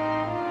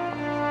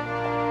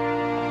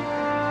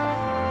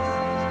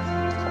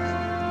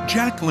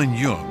 Jacqueline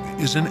Jung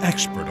is an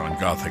expert on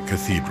Gothic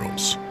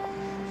cathedrals.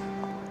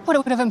 What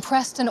would have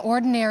impressed an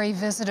ordinary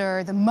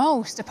visitor the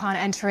most upon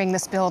entering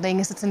this building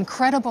is its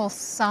incredible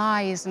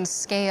size and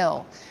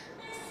scale.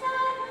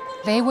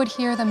 They would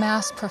hear the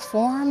Mass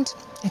performed,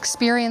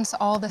 experience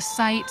all the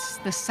sights,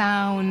 the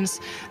sounds,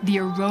 the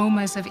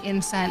aromas of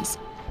incense.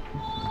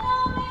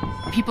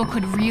 People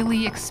could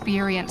really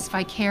experience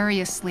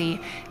vicariously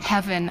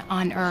heaven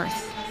on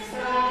earth.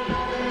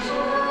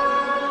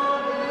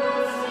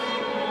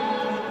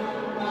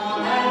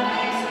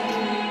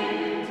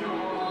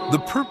 The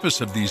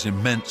purpose of these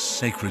immense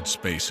sacred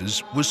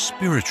spaces was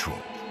spiritual,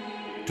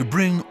 to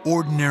bring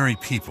ordinary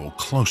people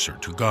closer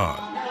to God.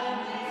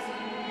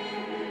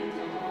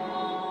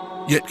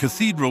 Yet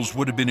cathedrals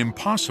would have been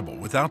impossible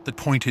without the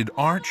pointed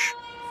arch,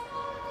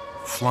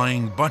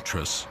 flying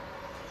buttress,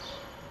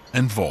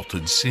 and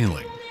vaulted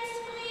ceiling.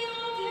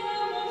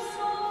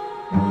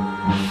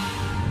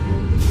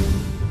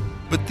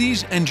 But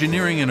these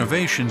engineering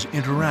innovations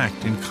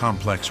interact in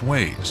complex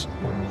ways.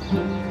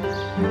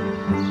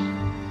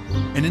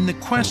 And in the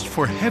quest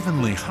for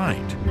heavenly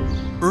height,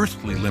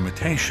 earthly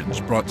limitations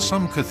brought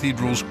some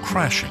cathedrals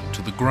crashing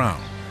to the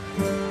ground.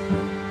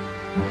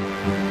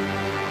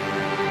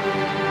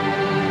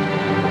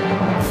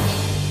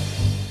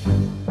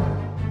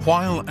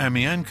 While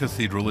Amiens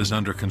Cathedral is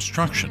under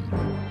construction,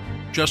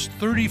 just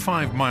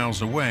 35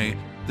 miles away,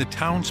 the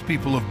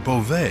townspeople of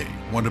Beauvais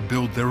want to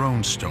build their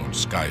own stone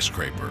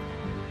skyscraper,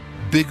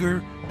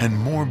 bigger and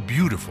more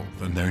beautiful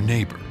than their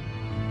neighbor.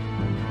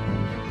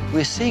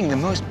 We're seeing the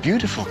most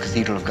beautiful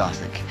cathedral of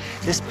Gothic.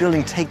 This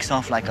building takes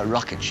off like a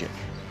rocket ship.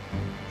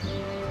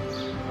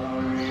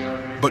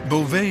 But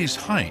Beauvais'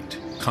 height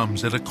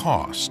comes at a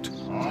cost.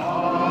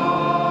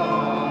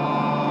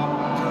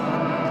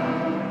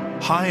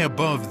 High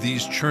above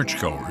these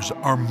churchgoers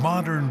are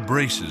modern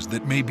braces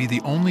that may be the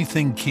only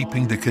thing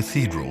keeping the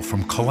cathedral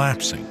from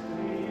collapsing.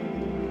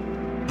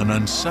 An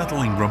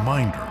unsettling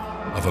reminder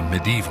of a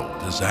medieval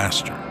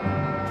disaster.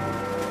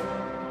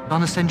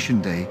 On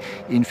Ascension Day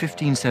in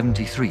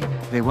 1573,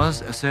 there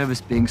was a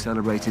service being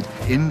celebrated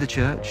in the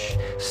church.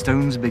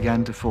 Stones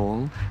began to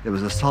fall. There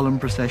was a solemn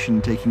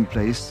procession taking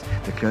place.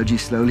 The clergy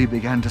slowly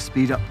began to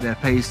speed up their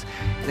pace.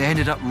 They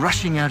ended up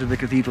rushing out of the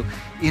cathedral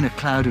in a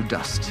cloud of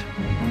dust.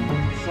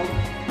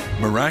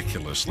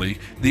 Miraculously,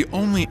 the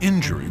only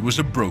injury was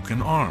a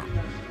broken arm.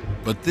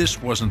 But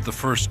this wasn't the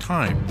first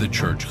time the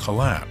church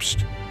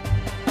collapsed.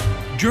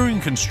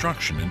 During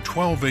construction in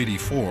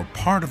 1284,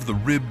 part of the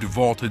ribbed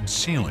vaulted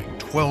ceiling,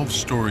 12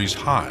 stories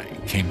high,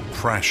 came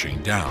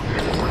crashing down.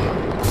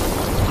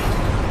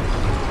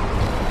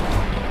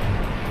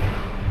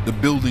 The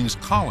building's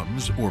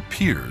columns, or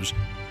piers,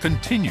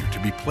 continue to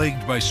be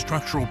plagued by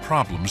structural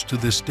problems to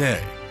this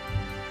day.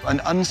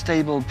 An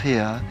unstable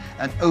pier,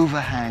 an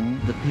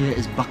overhang, the pier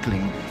is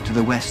buckling to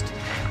the west.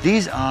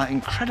 These are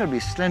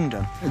incredibly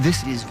slender.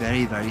 This is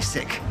very, very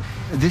sick.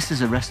 This is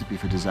a recipe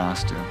for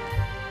disaster.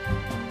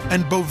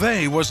 And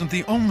Beauvais wasn't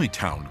the only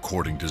town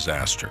courting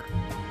disaster.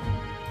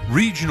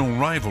 Regional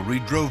rivalry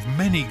drove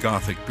many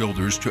Gothic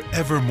builders to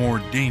ever more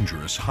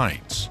dangerous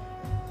heights.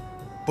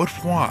 But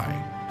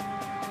why?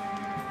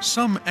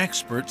 Some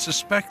experts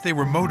suspect they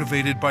were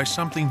motivated by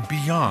something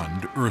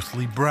beyond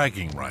earthly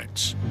bragging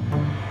rights.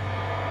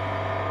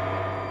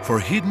 For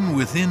hidden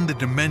within the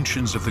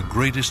dimensions of the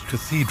greatest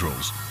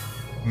cathedrals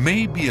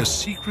may be a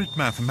secret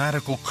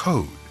mathematical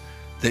code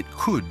that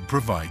could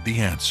provide the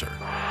answer.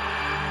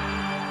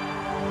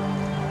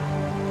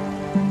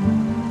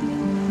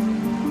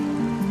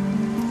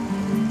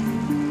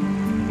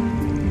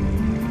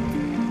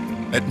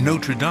 At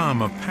Notre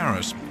Dame of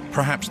Paris,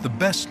 perhaps the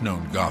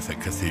best-known Gothic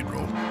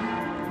cathedral,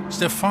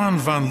 Stefan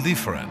van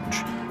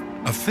Lieferinge,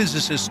 a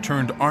physicist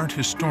turned art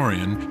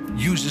historian,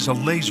 uses a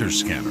laser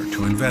scanner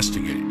to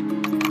investigate.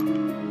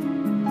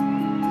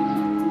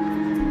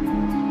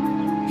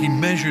 He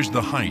measures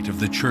the height of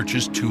the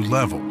church's two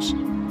levels.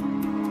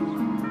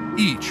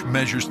 Each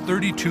measures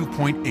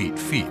 32.8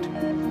 feet.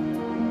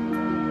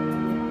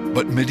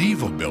 But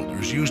medieval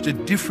builders used a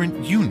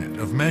different unit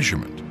of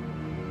measurement.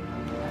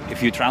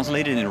 If you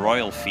translate it in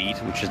royal feet,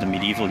 which is the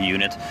medieval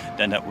unit,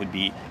 then that would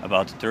be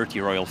about 30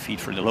 royal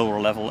feet for the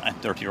lower level and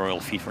 30 royal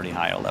feet for the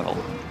higher level.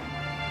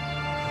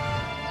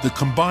 The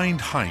combined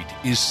height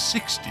is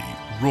 60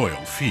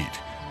 royal feet.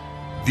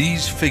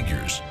 These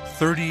figures,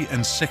 30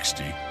 and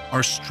 60,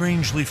 are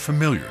strangely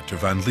familiar to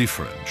van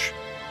Lieferinge.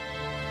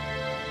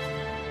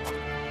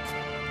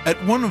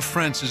 At one of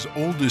France's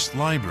oldest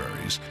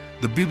libraries,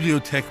 the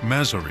Bibliothèque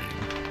Mazarine,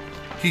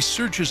 he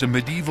searches a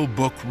medieval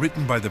book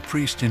written by the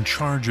priest in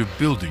charge of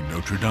building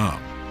Notre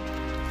Dame.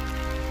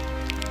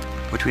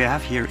 What we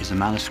have here is a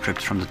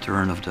manuscript from the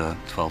turn of the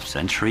 12th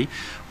century,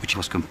 which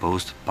was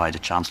composed by the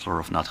Chancellor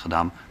of Notre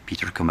Dame,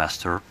 Peter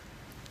Comester.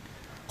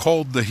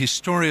 Called the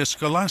Historia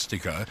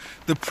Scholastica,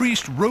 the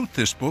priest wrote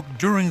this book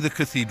during the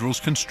cathedral's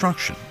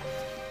construction.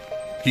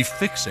 He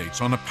fixates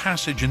on a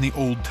passage in the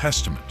Old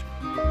Testament,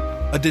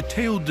 a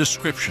detailed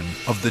description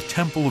of the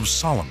Temple of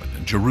Solomon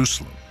in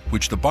Jerusalem,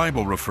 which the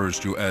Bible refers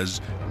to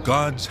as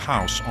God's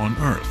house on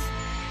earth.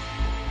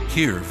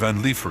 Here,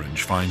 van Lieferinge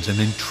finds an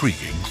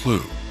intriguing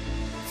clue.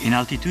 In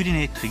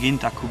altitudine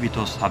triginta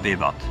cubitos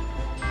habebat,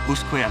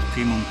 usque ad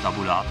primum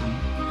tabulatum.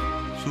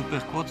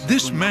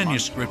 This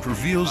manuscript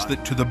reveals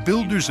that to the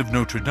builders of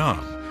Notre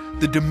Dame,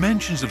 the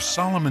dimensions of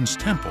Solomon's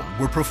temple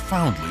were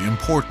profoundly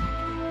important.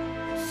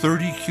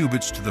 30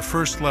 cubits to the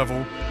first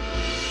level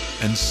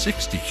and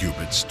 60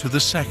 cubits to the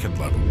second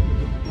level.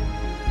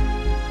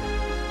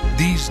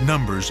 These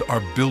numbers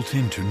are built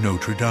into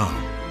Notre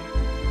Dame.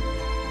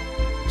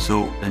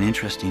 So an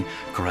interesting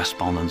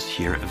correspondence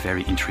here, a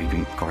very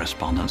intriguing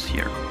correspondence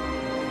here.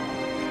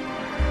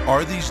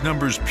 Are these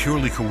numbers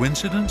purely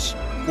coincidence,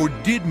 or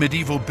did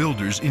medieval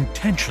builders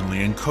intentionally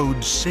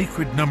encode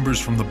sacred numbers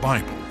from the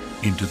Bible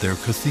into their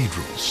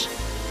cathedrals?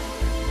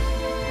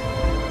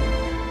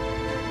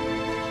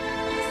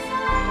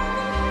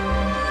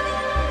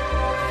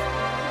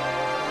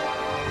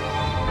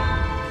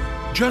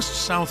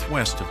 Just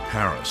southwest of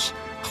Paris,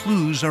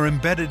 clues are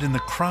embedded in the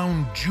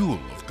crown jewel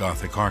of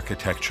Gothic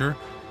architecture,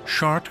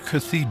 Chartres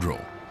Cathedral.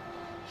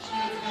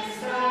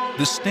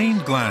 The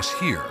stained glass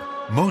here,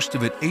 most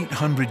of it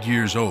 800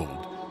 years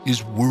old,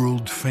 is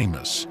world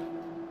famous.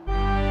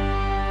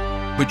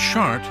 But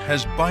Chartres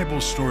has Bible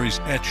stories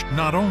etched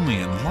not only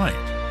in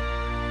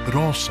light, but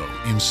also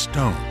in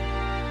stone.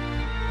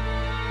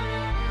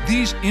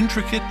 These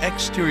intricate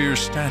exterior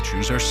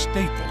statues are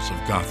staples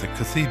of Gothic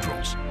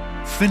cathedrals,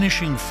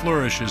 finishing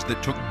flourishes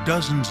that took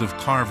dozens of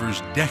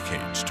carvers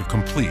decades to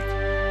complete.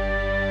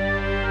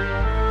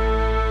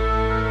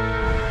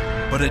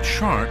 But at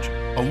Chartres,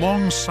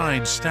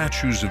 alongside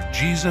statues of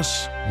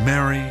Jesus,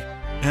 Mary,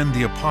 and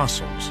the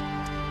Apostles,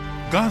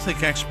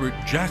 Gothic expert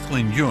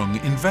Jacqueline Jung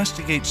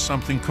investigates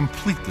something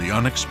completely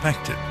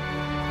unexpected.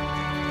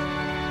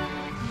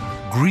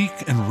 Greek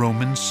and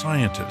Roman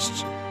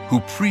scientists who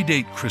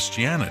predate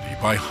Christianity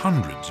by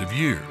hundreds of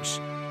years,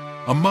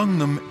 among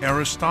them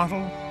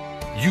Aristotle,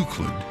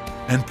 Euclid,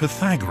 and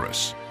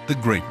Pythagoras, the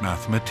great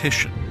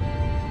mathematician.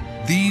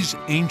 These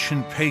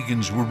ancient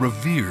pagans were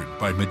revered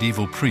by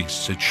medieval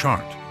priests at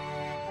Chartres.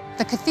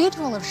 The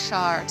Cathedral of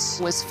Chartres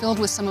was filled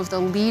with some of the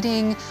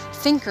leading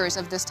thinkers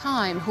of this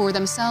time who were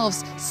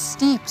themselves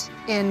steeped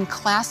in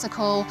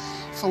classical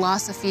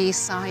philosophy,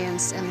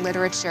 science, and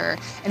literature,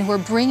 and who were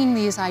bringing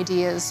these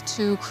ideas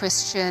to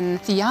Christian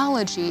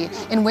theology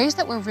in ways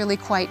that were really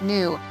quite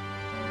new.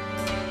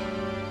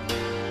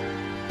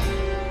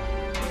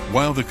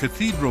 While the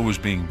cathedral was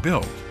being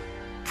built,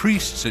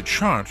 priests at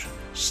Chartres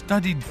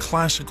studied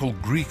classical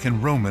Greek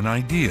and Roman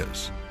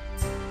ideas.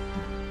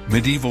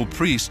 Medieval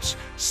priests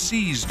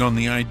seized on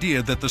the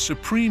idea that the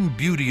supreme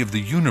beauty of the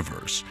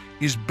universe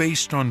is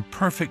based on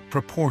perfect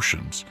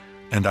proportions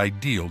and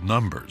ideal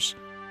numbers.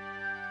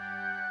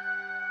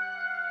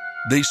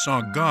 They saw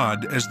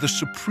God as the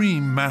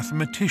supreme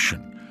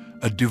mathematician,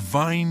 a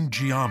divine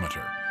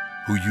geometer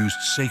who used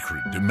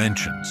sacred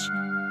dimensions.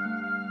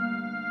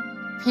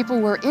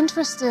 People were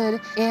interested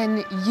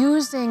in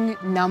using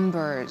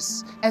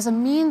numbers as a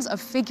means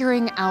of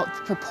figuring out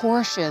the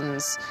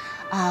proportions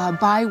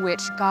by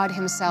which God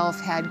himself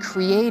had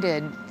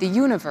created the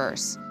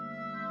universe.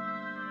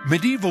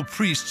 Medieval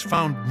priests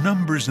found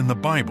numbers in the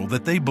Bible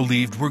that they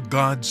believed were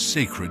God's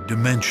sacred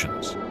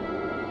dimensions.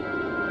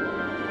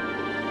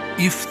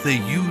 If they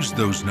used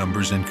those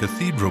numbers in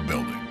cathedral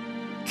building,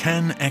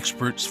 can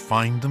experts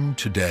find them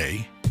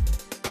today?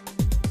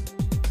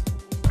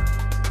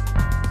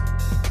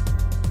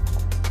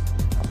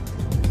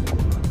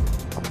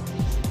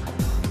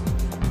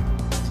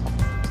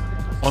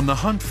 On the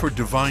hunt for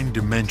divine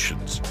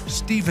dimensions,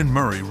 Stephen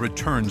Murray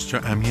returns to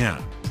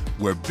Amiens,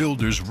 where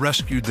builders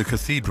rescued the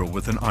cathedral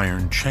with an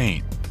iron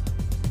chain.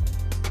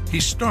 He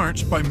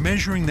starts by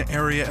measuring the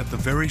area at the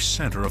very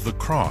center of the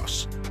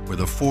cross, where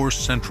the 4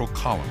 central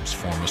columns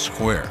form a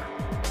square.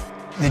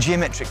 The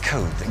geometric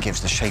code that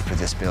gives the shape of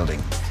this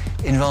building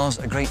involves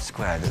a great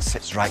square that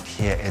sits right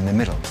here in the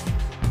middle.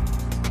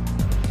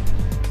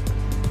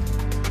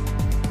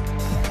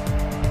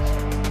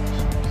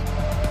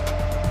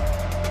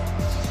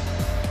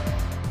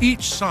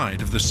 Each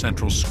side of the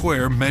central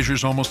square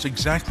measures almost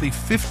exactly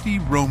 50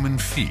 Roman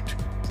feet,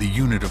 the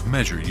unit of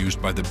measure used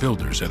by the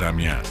builders at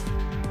Amiens.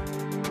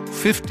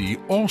 50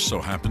 also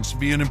happens to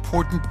be an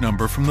important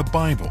number from the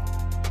Bible.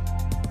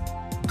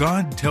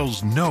 God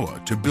tells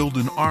Noah to build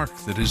an ark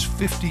that is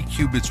 50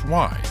 cubits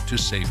wide to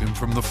save him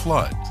from the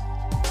flood.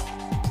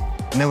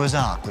 Noah's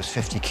ark was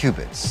 50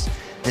 cubits.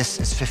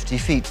 This is 50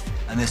 feet,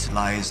 and this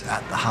lies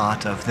at the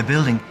heart of the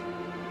building.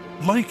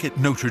 Like at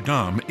Notre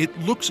Dame, it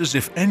looks as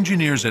if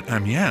engineers at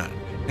Amiens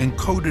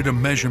encoded a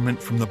measurement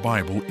from the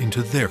Bible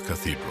into their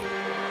cathedral.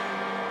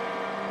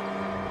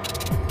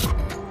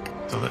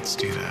 So let's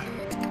do that.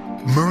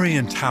 Murray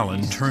and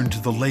Talon turn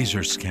to the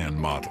laser scan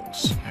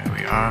models. There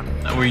we are.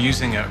 We're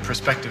using a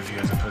perspective view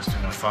as opposed to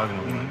an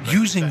orthogonal one.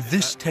 Using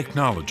this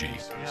technology,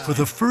 for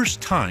the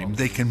first time,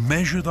 they can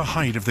measure the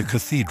height of the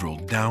cathedral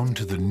down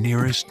to the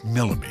nearest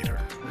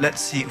millimeter. Let's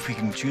see if we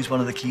can choose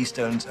one of the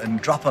keystones and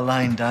drop a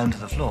line down to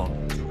the floor.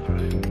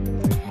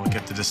 We'll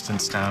get the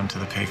distance down to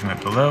the pavement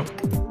below.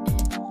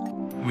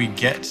 We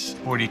get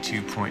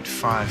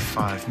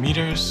 42.55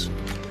 meters.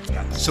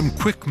 Some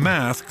quick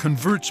math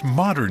converts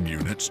modern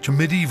units to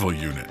medieval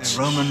units.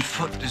 The Roman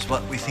foot is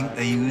what we think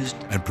they used.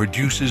 And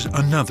produces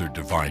another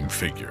divine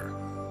figure,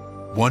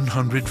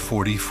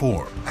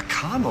 144. A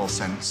carnal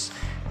sense.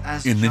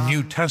 In the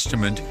New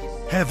Testament,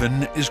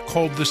 heaven is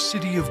called the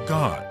city of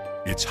God.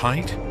 Its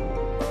height,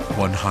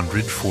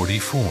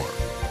 144.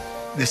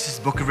 This is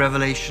the book of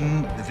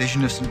Revelation, the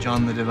vision of St.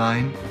 John the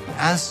Divine.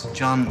 As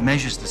John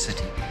measures the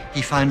city,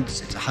 he finds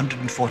it's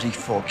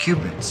 144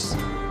 cubits.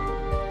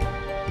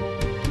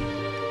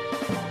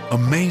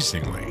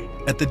 Amazingly,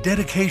 At the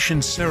dedication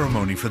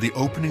ceremony for the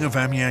opening of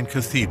Amiens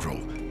Cathedral,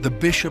 the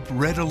bishop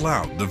read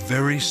aloud the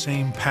very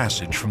same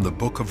passage from the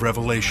book of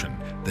Revelation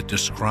that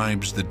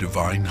describes the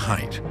divine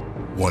height,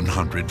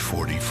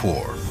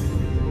 144.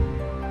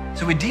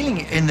 So we're dealing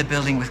in the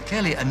building with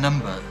clearly a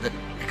number that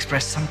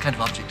expressed some kind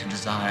of object of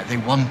desire. They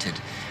wanted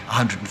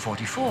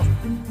 144.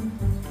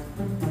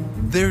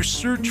 Their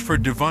search for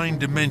divine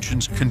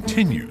dimensions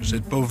continues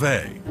at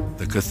Beauvais,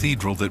 the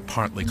cathedral that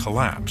partly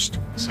collapsed.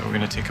 So we're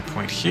going to take a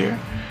point here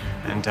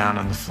and down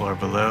on the floor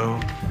below.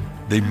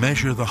 They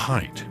measure the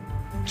height.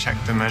 Check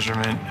the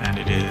measurement, and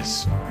it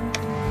is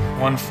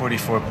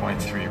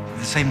 144.3.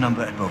 The same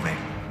number at Beauvais.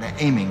 They're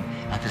aiming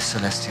at this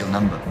celestial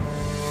number.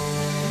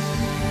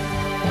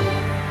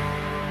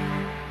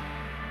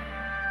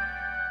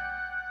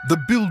 The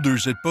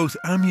builders at both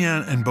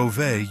Amiens and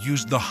Beauvais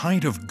used the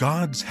height of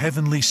God's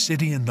heavenly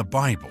city in the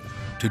Bible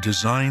to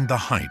design the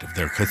height of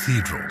their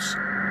cathedrals.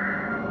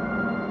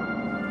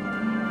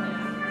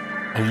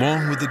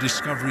 Along with the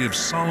discovery of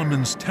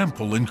Solomon's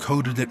Temple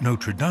encoded at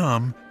Notre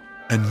Dame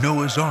and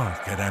Noah's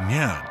Ark at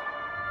Amiens,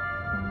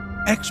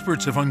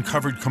 experts have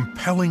uncovered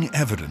compelling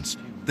evidence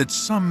that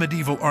some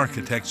medieval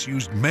architects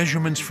used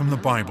measurements from the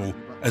Bible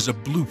as a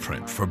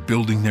blueprint for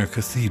building their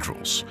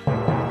cathedrals.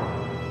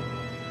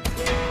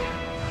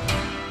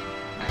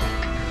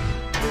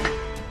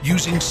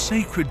 Using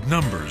sacred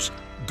numbers,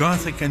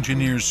 Gothic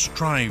engineers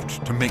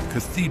strived to make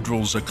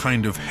cathedrals a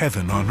kind of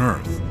heaven on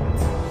earth.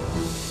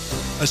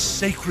 A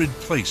sacred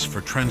place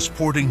for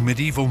transporting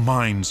medieval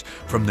minds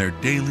from their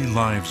daily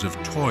lives of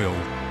toil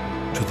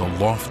to the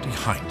lofty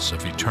heights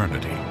of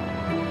eternity.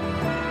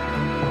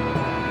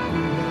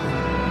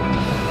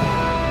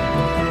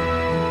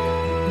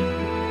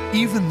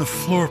 Even the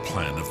floor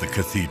plan of the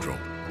cathedral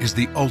is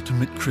the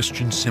ultimate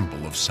Christian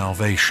symbol of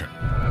salvation,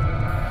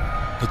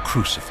 the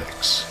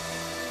crucifix.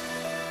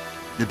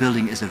 The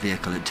building is a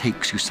vehicle. It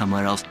takes you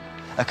somewhere else.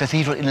 A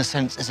cathedral, in a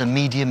sense, is a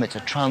medium. It's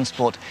a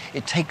transport.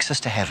 It takes us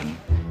to heaven.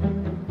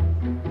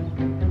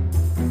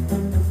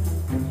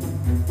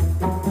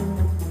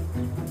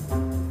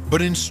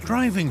 But in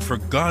striving for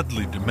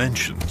godly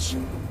dimensions,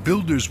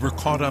 builders were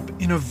caught up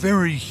in a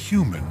very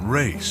human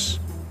race.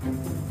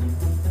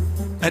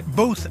 At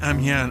both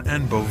Amiens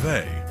and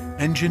Beauvais,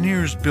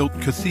 engineers built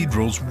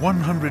cathedrals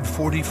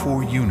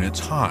 144 units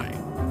high.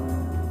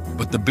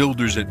 But the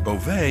builders at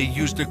Beauvais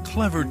used a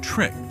clever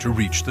trick to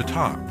reach the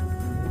top,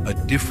 a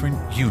different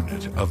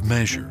unit of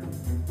measure.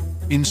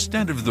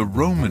 Instead of the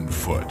Roman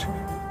foot,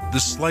 the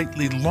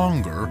slightly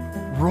longer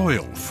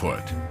royal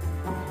foot.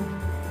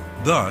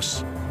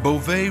 Thus,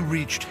 Beauvais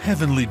reached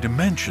heavenly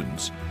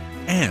dimensions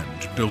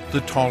and built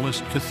the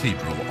tallest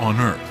cathedral on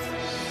earth.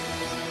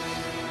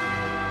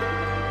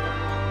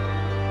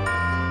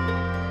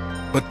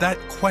 But that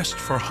quest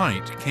for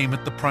height came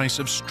at the price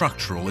of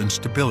structural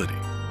instability.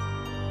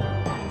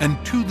 And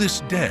to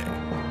this day,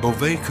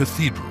 Beauvais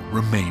Cathedral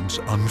remains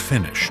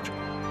unfinished.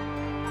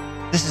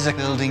 This is a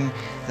building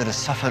that has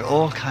suffered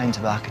all kinds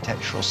of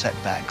architectural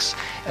setbacks,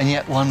 and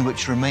yet one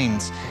which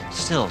remains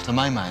still, to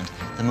my mind,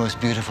 the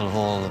most beautiful of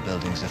all the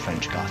buildings of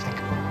French Gothic.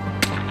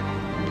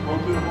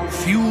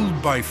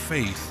 Fueled by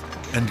faith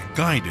and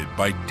guided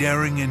by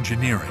daring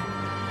engineering,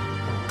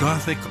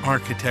 Gothic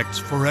architects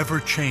forever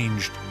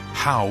changed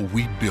how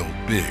we build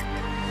big.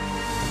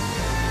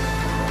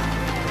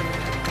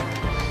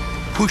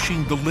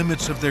 Pushing the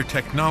limits of their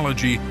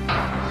technology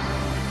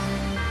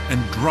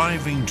and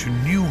driving to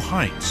new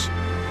heights,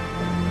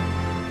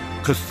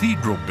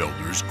 cathedral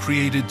builders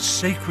created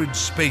sacred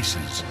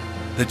spaces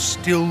that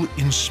still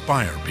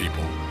inspire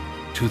people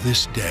to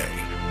this day.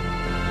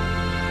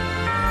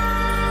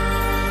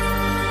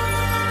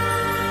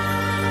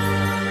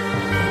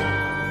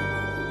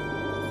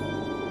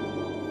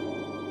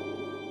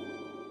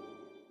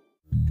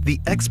 The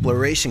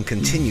exploration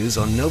continues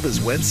on NOVA's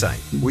website,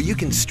 where you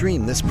can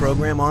stream this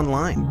program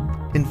online.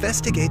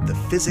 Investigate the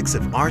physics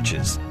of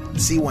arches,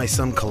 see why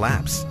some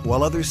collapse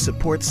while others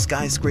support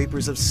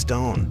skyscrapers of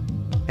stone,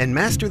 and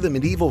master the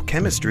medieval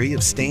chemistry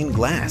of stained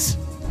glass.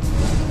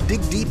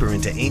 Dig deeper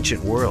into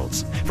ancient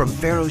worlds, from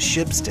pharaoh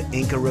ships to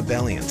Inca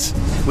rebellions,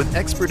 with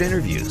expert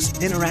interviews,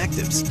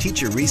 interactives,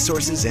 teacher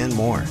resources, and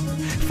more.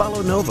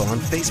 Follow NOVA on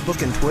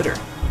Facebook and Twitter.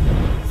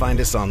 Find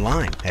us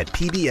online at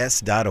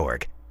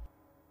pbs.org.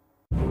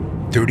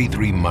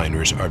 33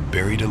 miners are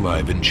buried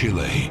alive in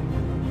Chile.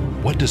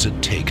 What does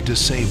it take to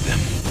save them?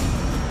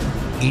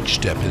 Each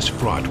step is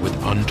fraught with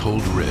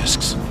untold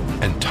risks,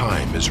 and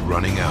time is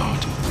running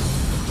out.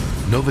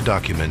 NOVA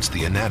documents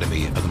the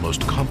anatomy of the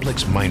most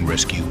complex mine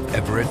rescue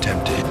ever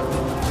attempted,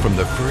 from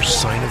the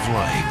first sign of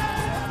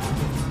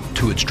life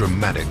to its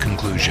dramatic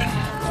conclusion.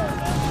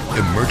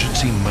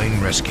 Emergency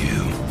Mine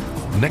Rescue,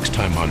 next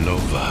time on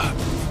NOVA.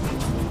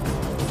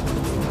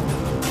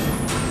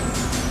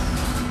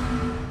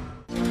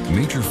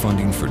 Major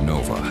funding for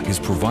NOVA is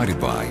provided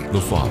by the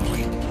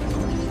following.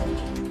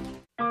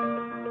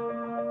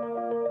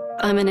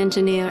 I'm an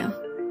engineer.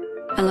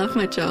 I love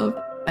my job.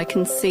 I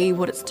can see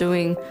what it's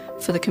doing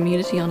for the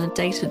community on a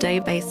day-to-day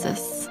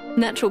basis.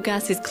 Natural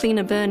gas is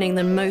cleaner burning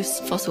than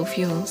most fossil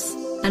fuels.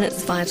 and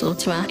it's vital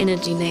to our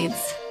energy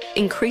needs.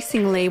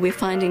 Increasingly, we're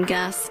finding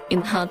gas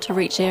in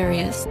hard-to-reach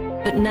areas,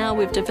 but now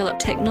we've developed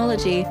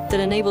technology that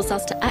enables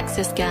us to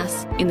access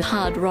gas in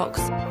hard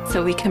rocks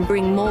so we can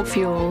bring more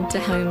fuel to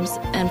homes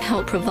and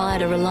help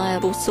provide a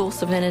reliable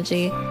source of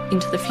energy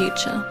into the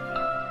future.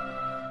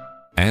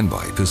 And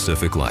by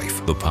Pacific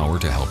Life, the power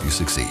to help you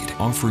succeed,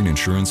 offering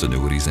insurance,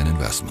 annuities, and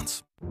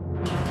investments.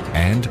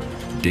 And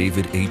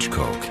David H.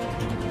 Koch.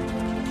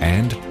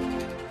 And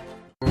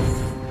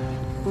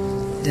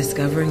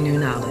discovering new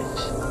knowledge.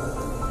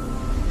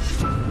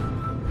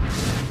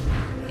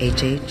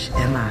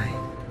 HHMI.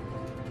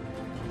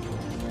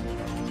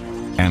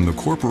 And the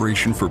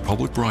Corporation for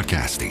Public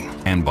Broadcasting.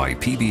 And by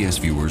PBS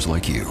viewers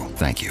like you.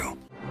 Thank you.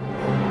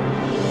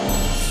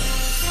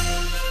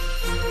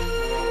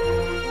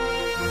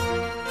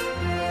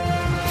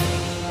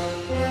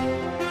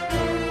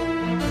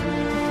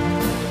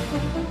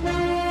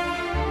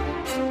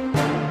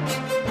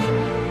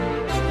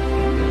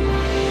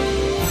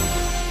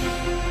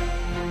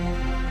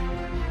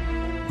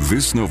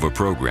 This Nova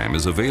program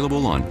is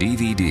available on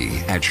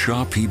DVD at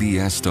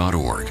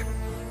shoppbs.org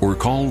or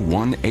call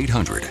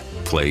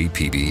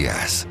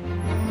 1-800-PLAY-PBS.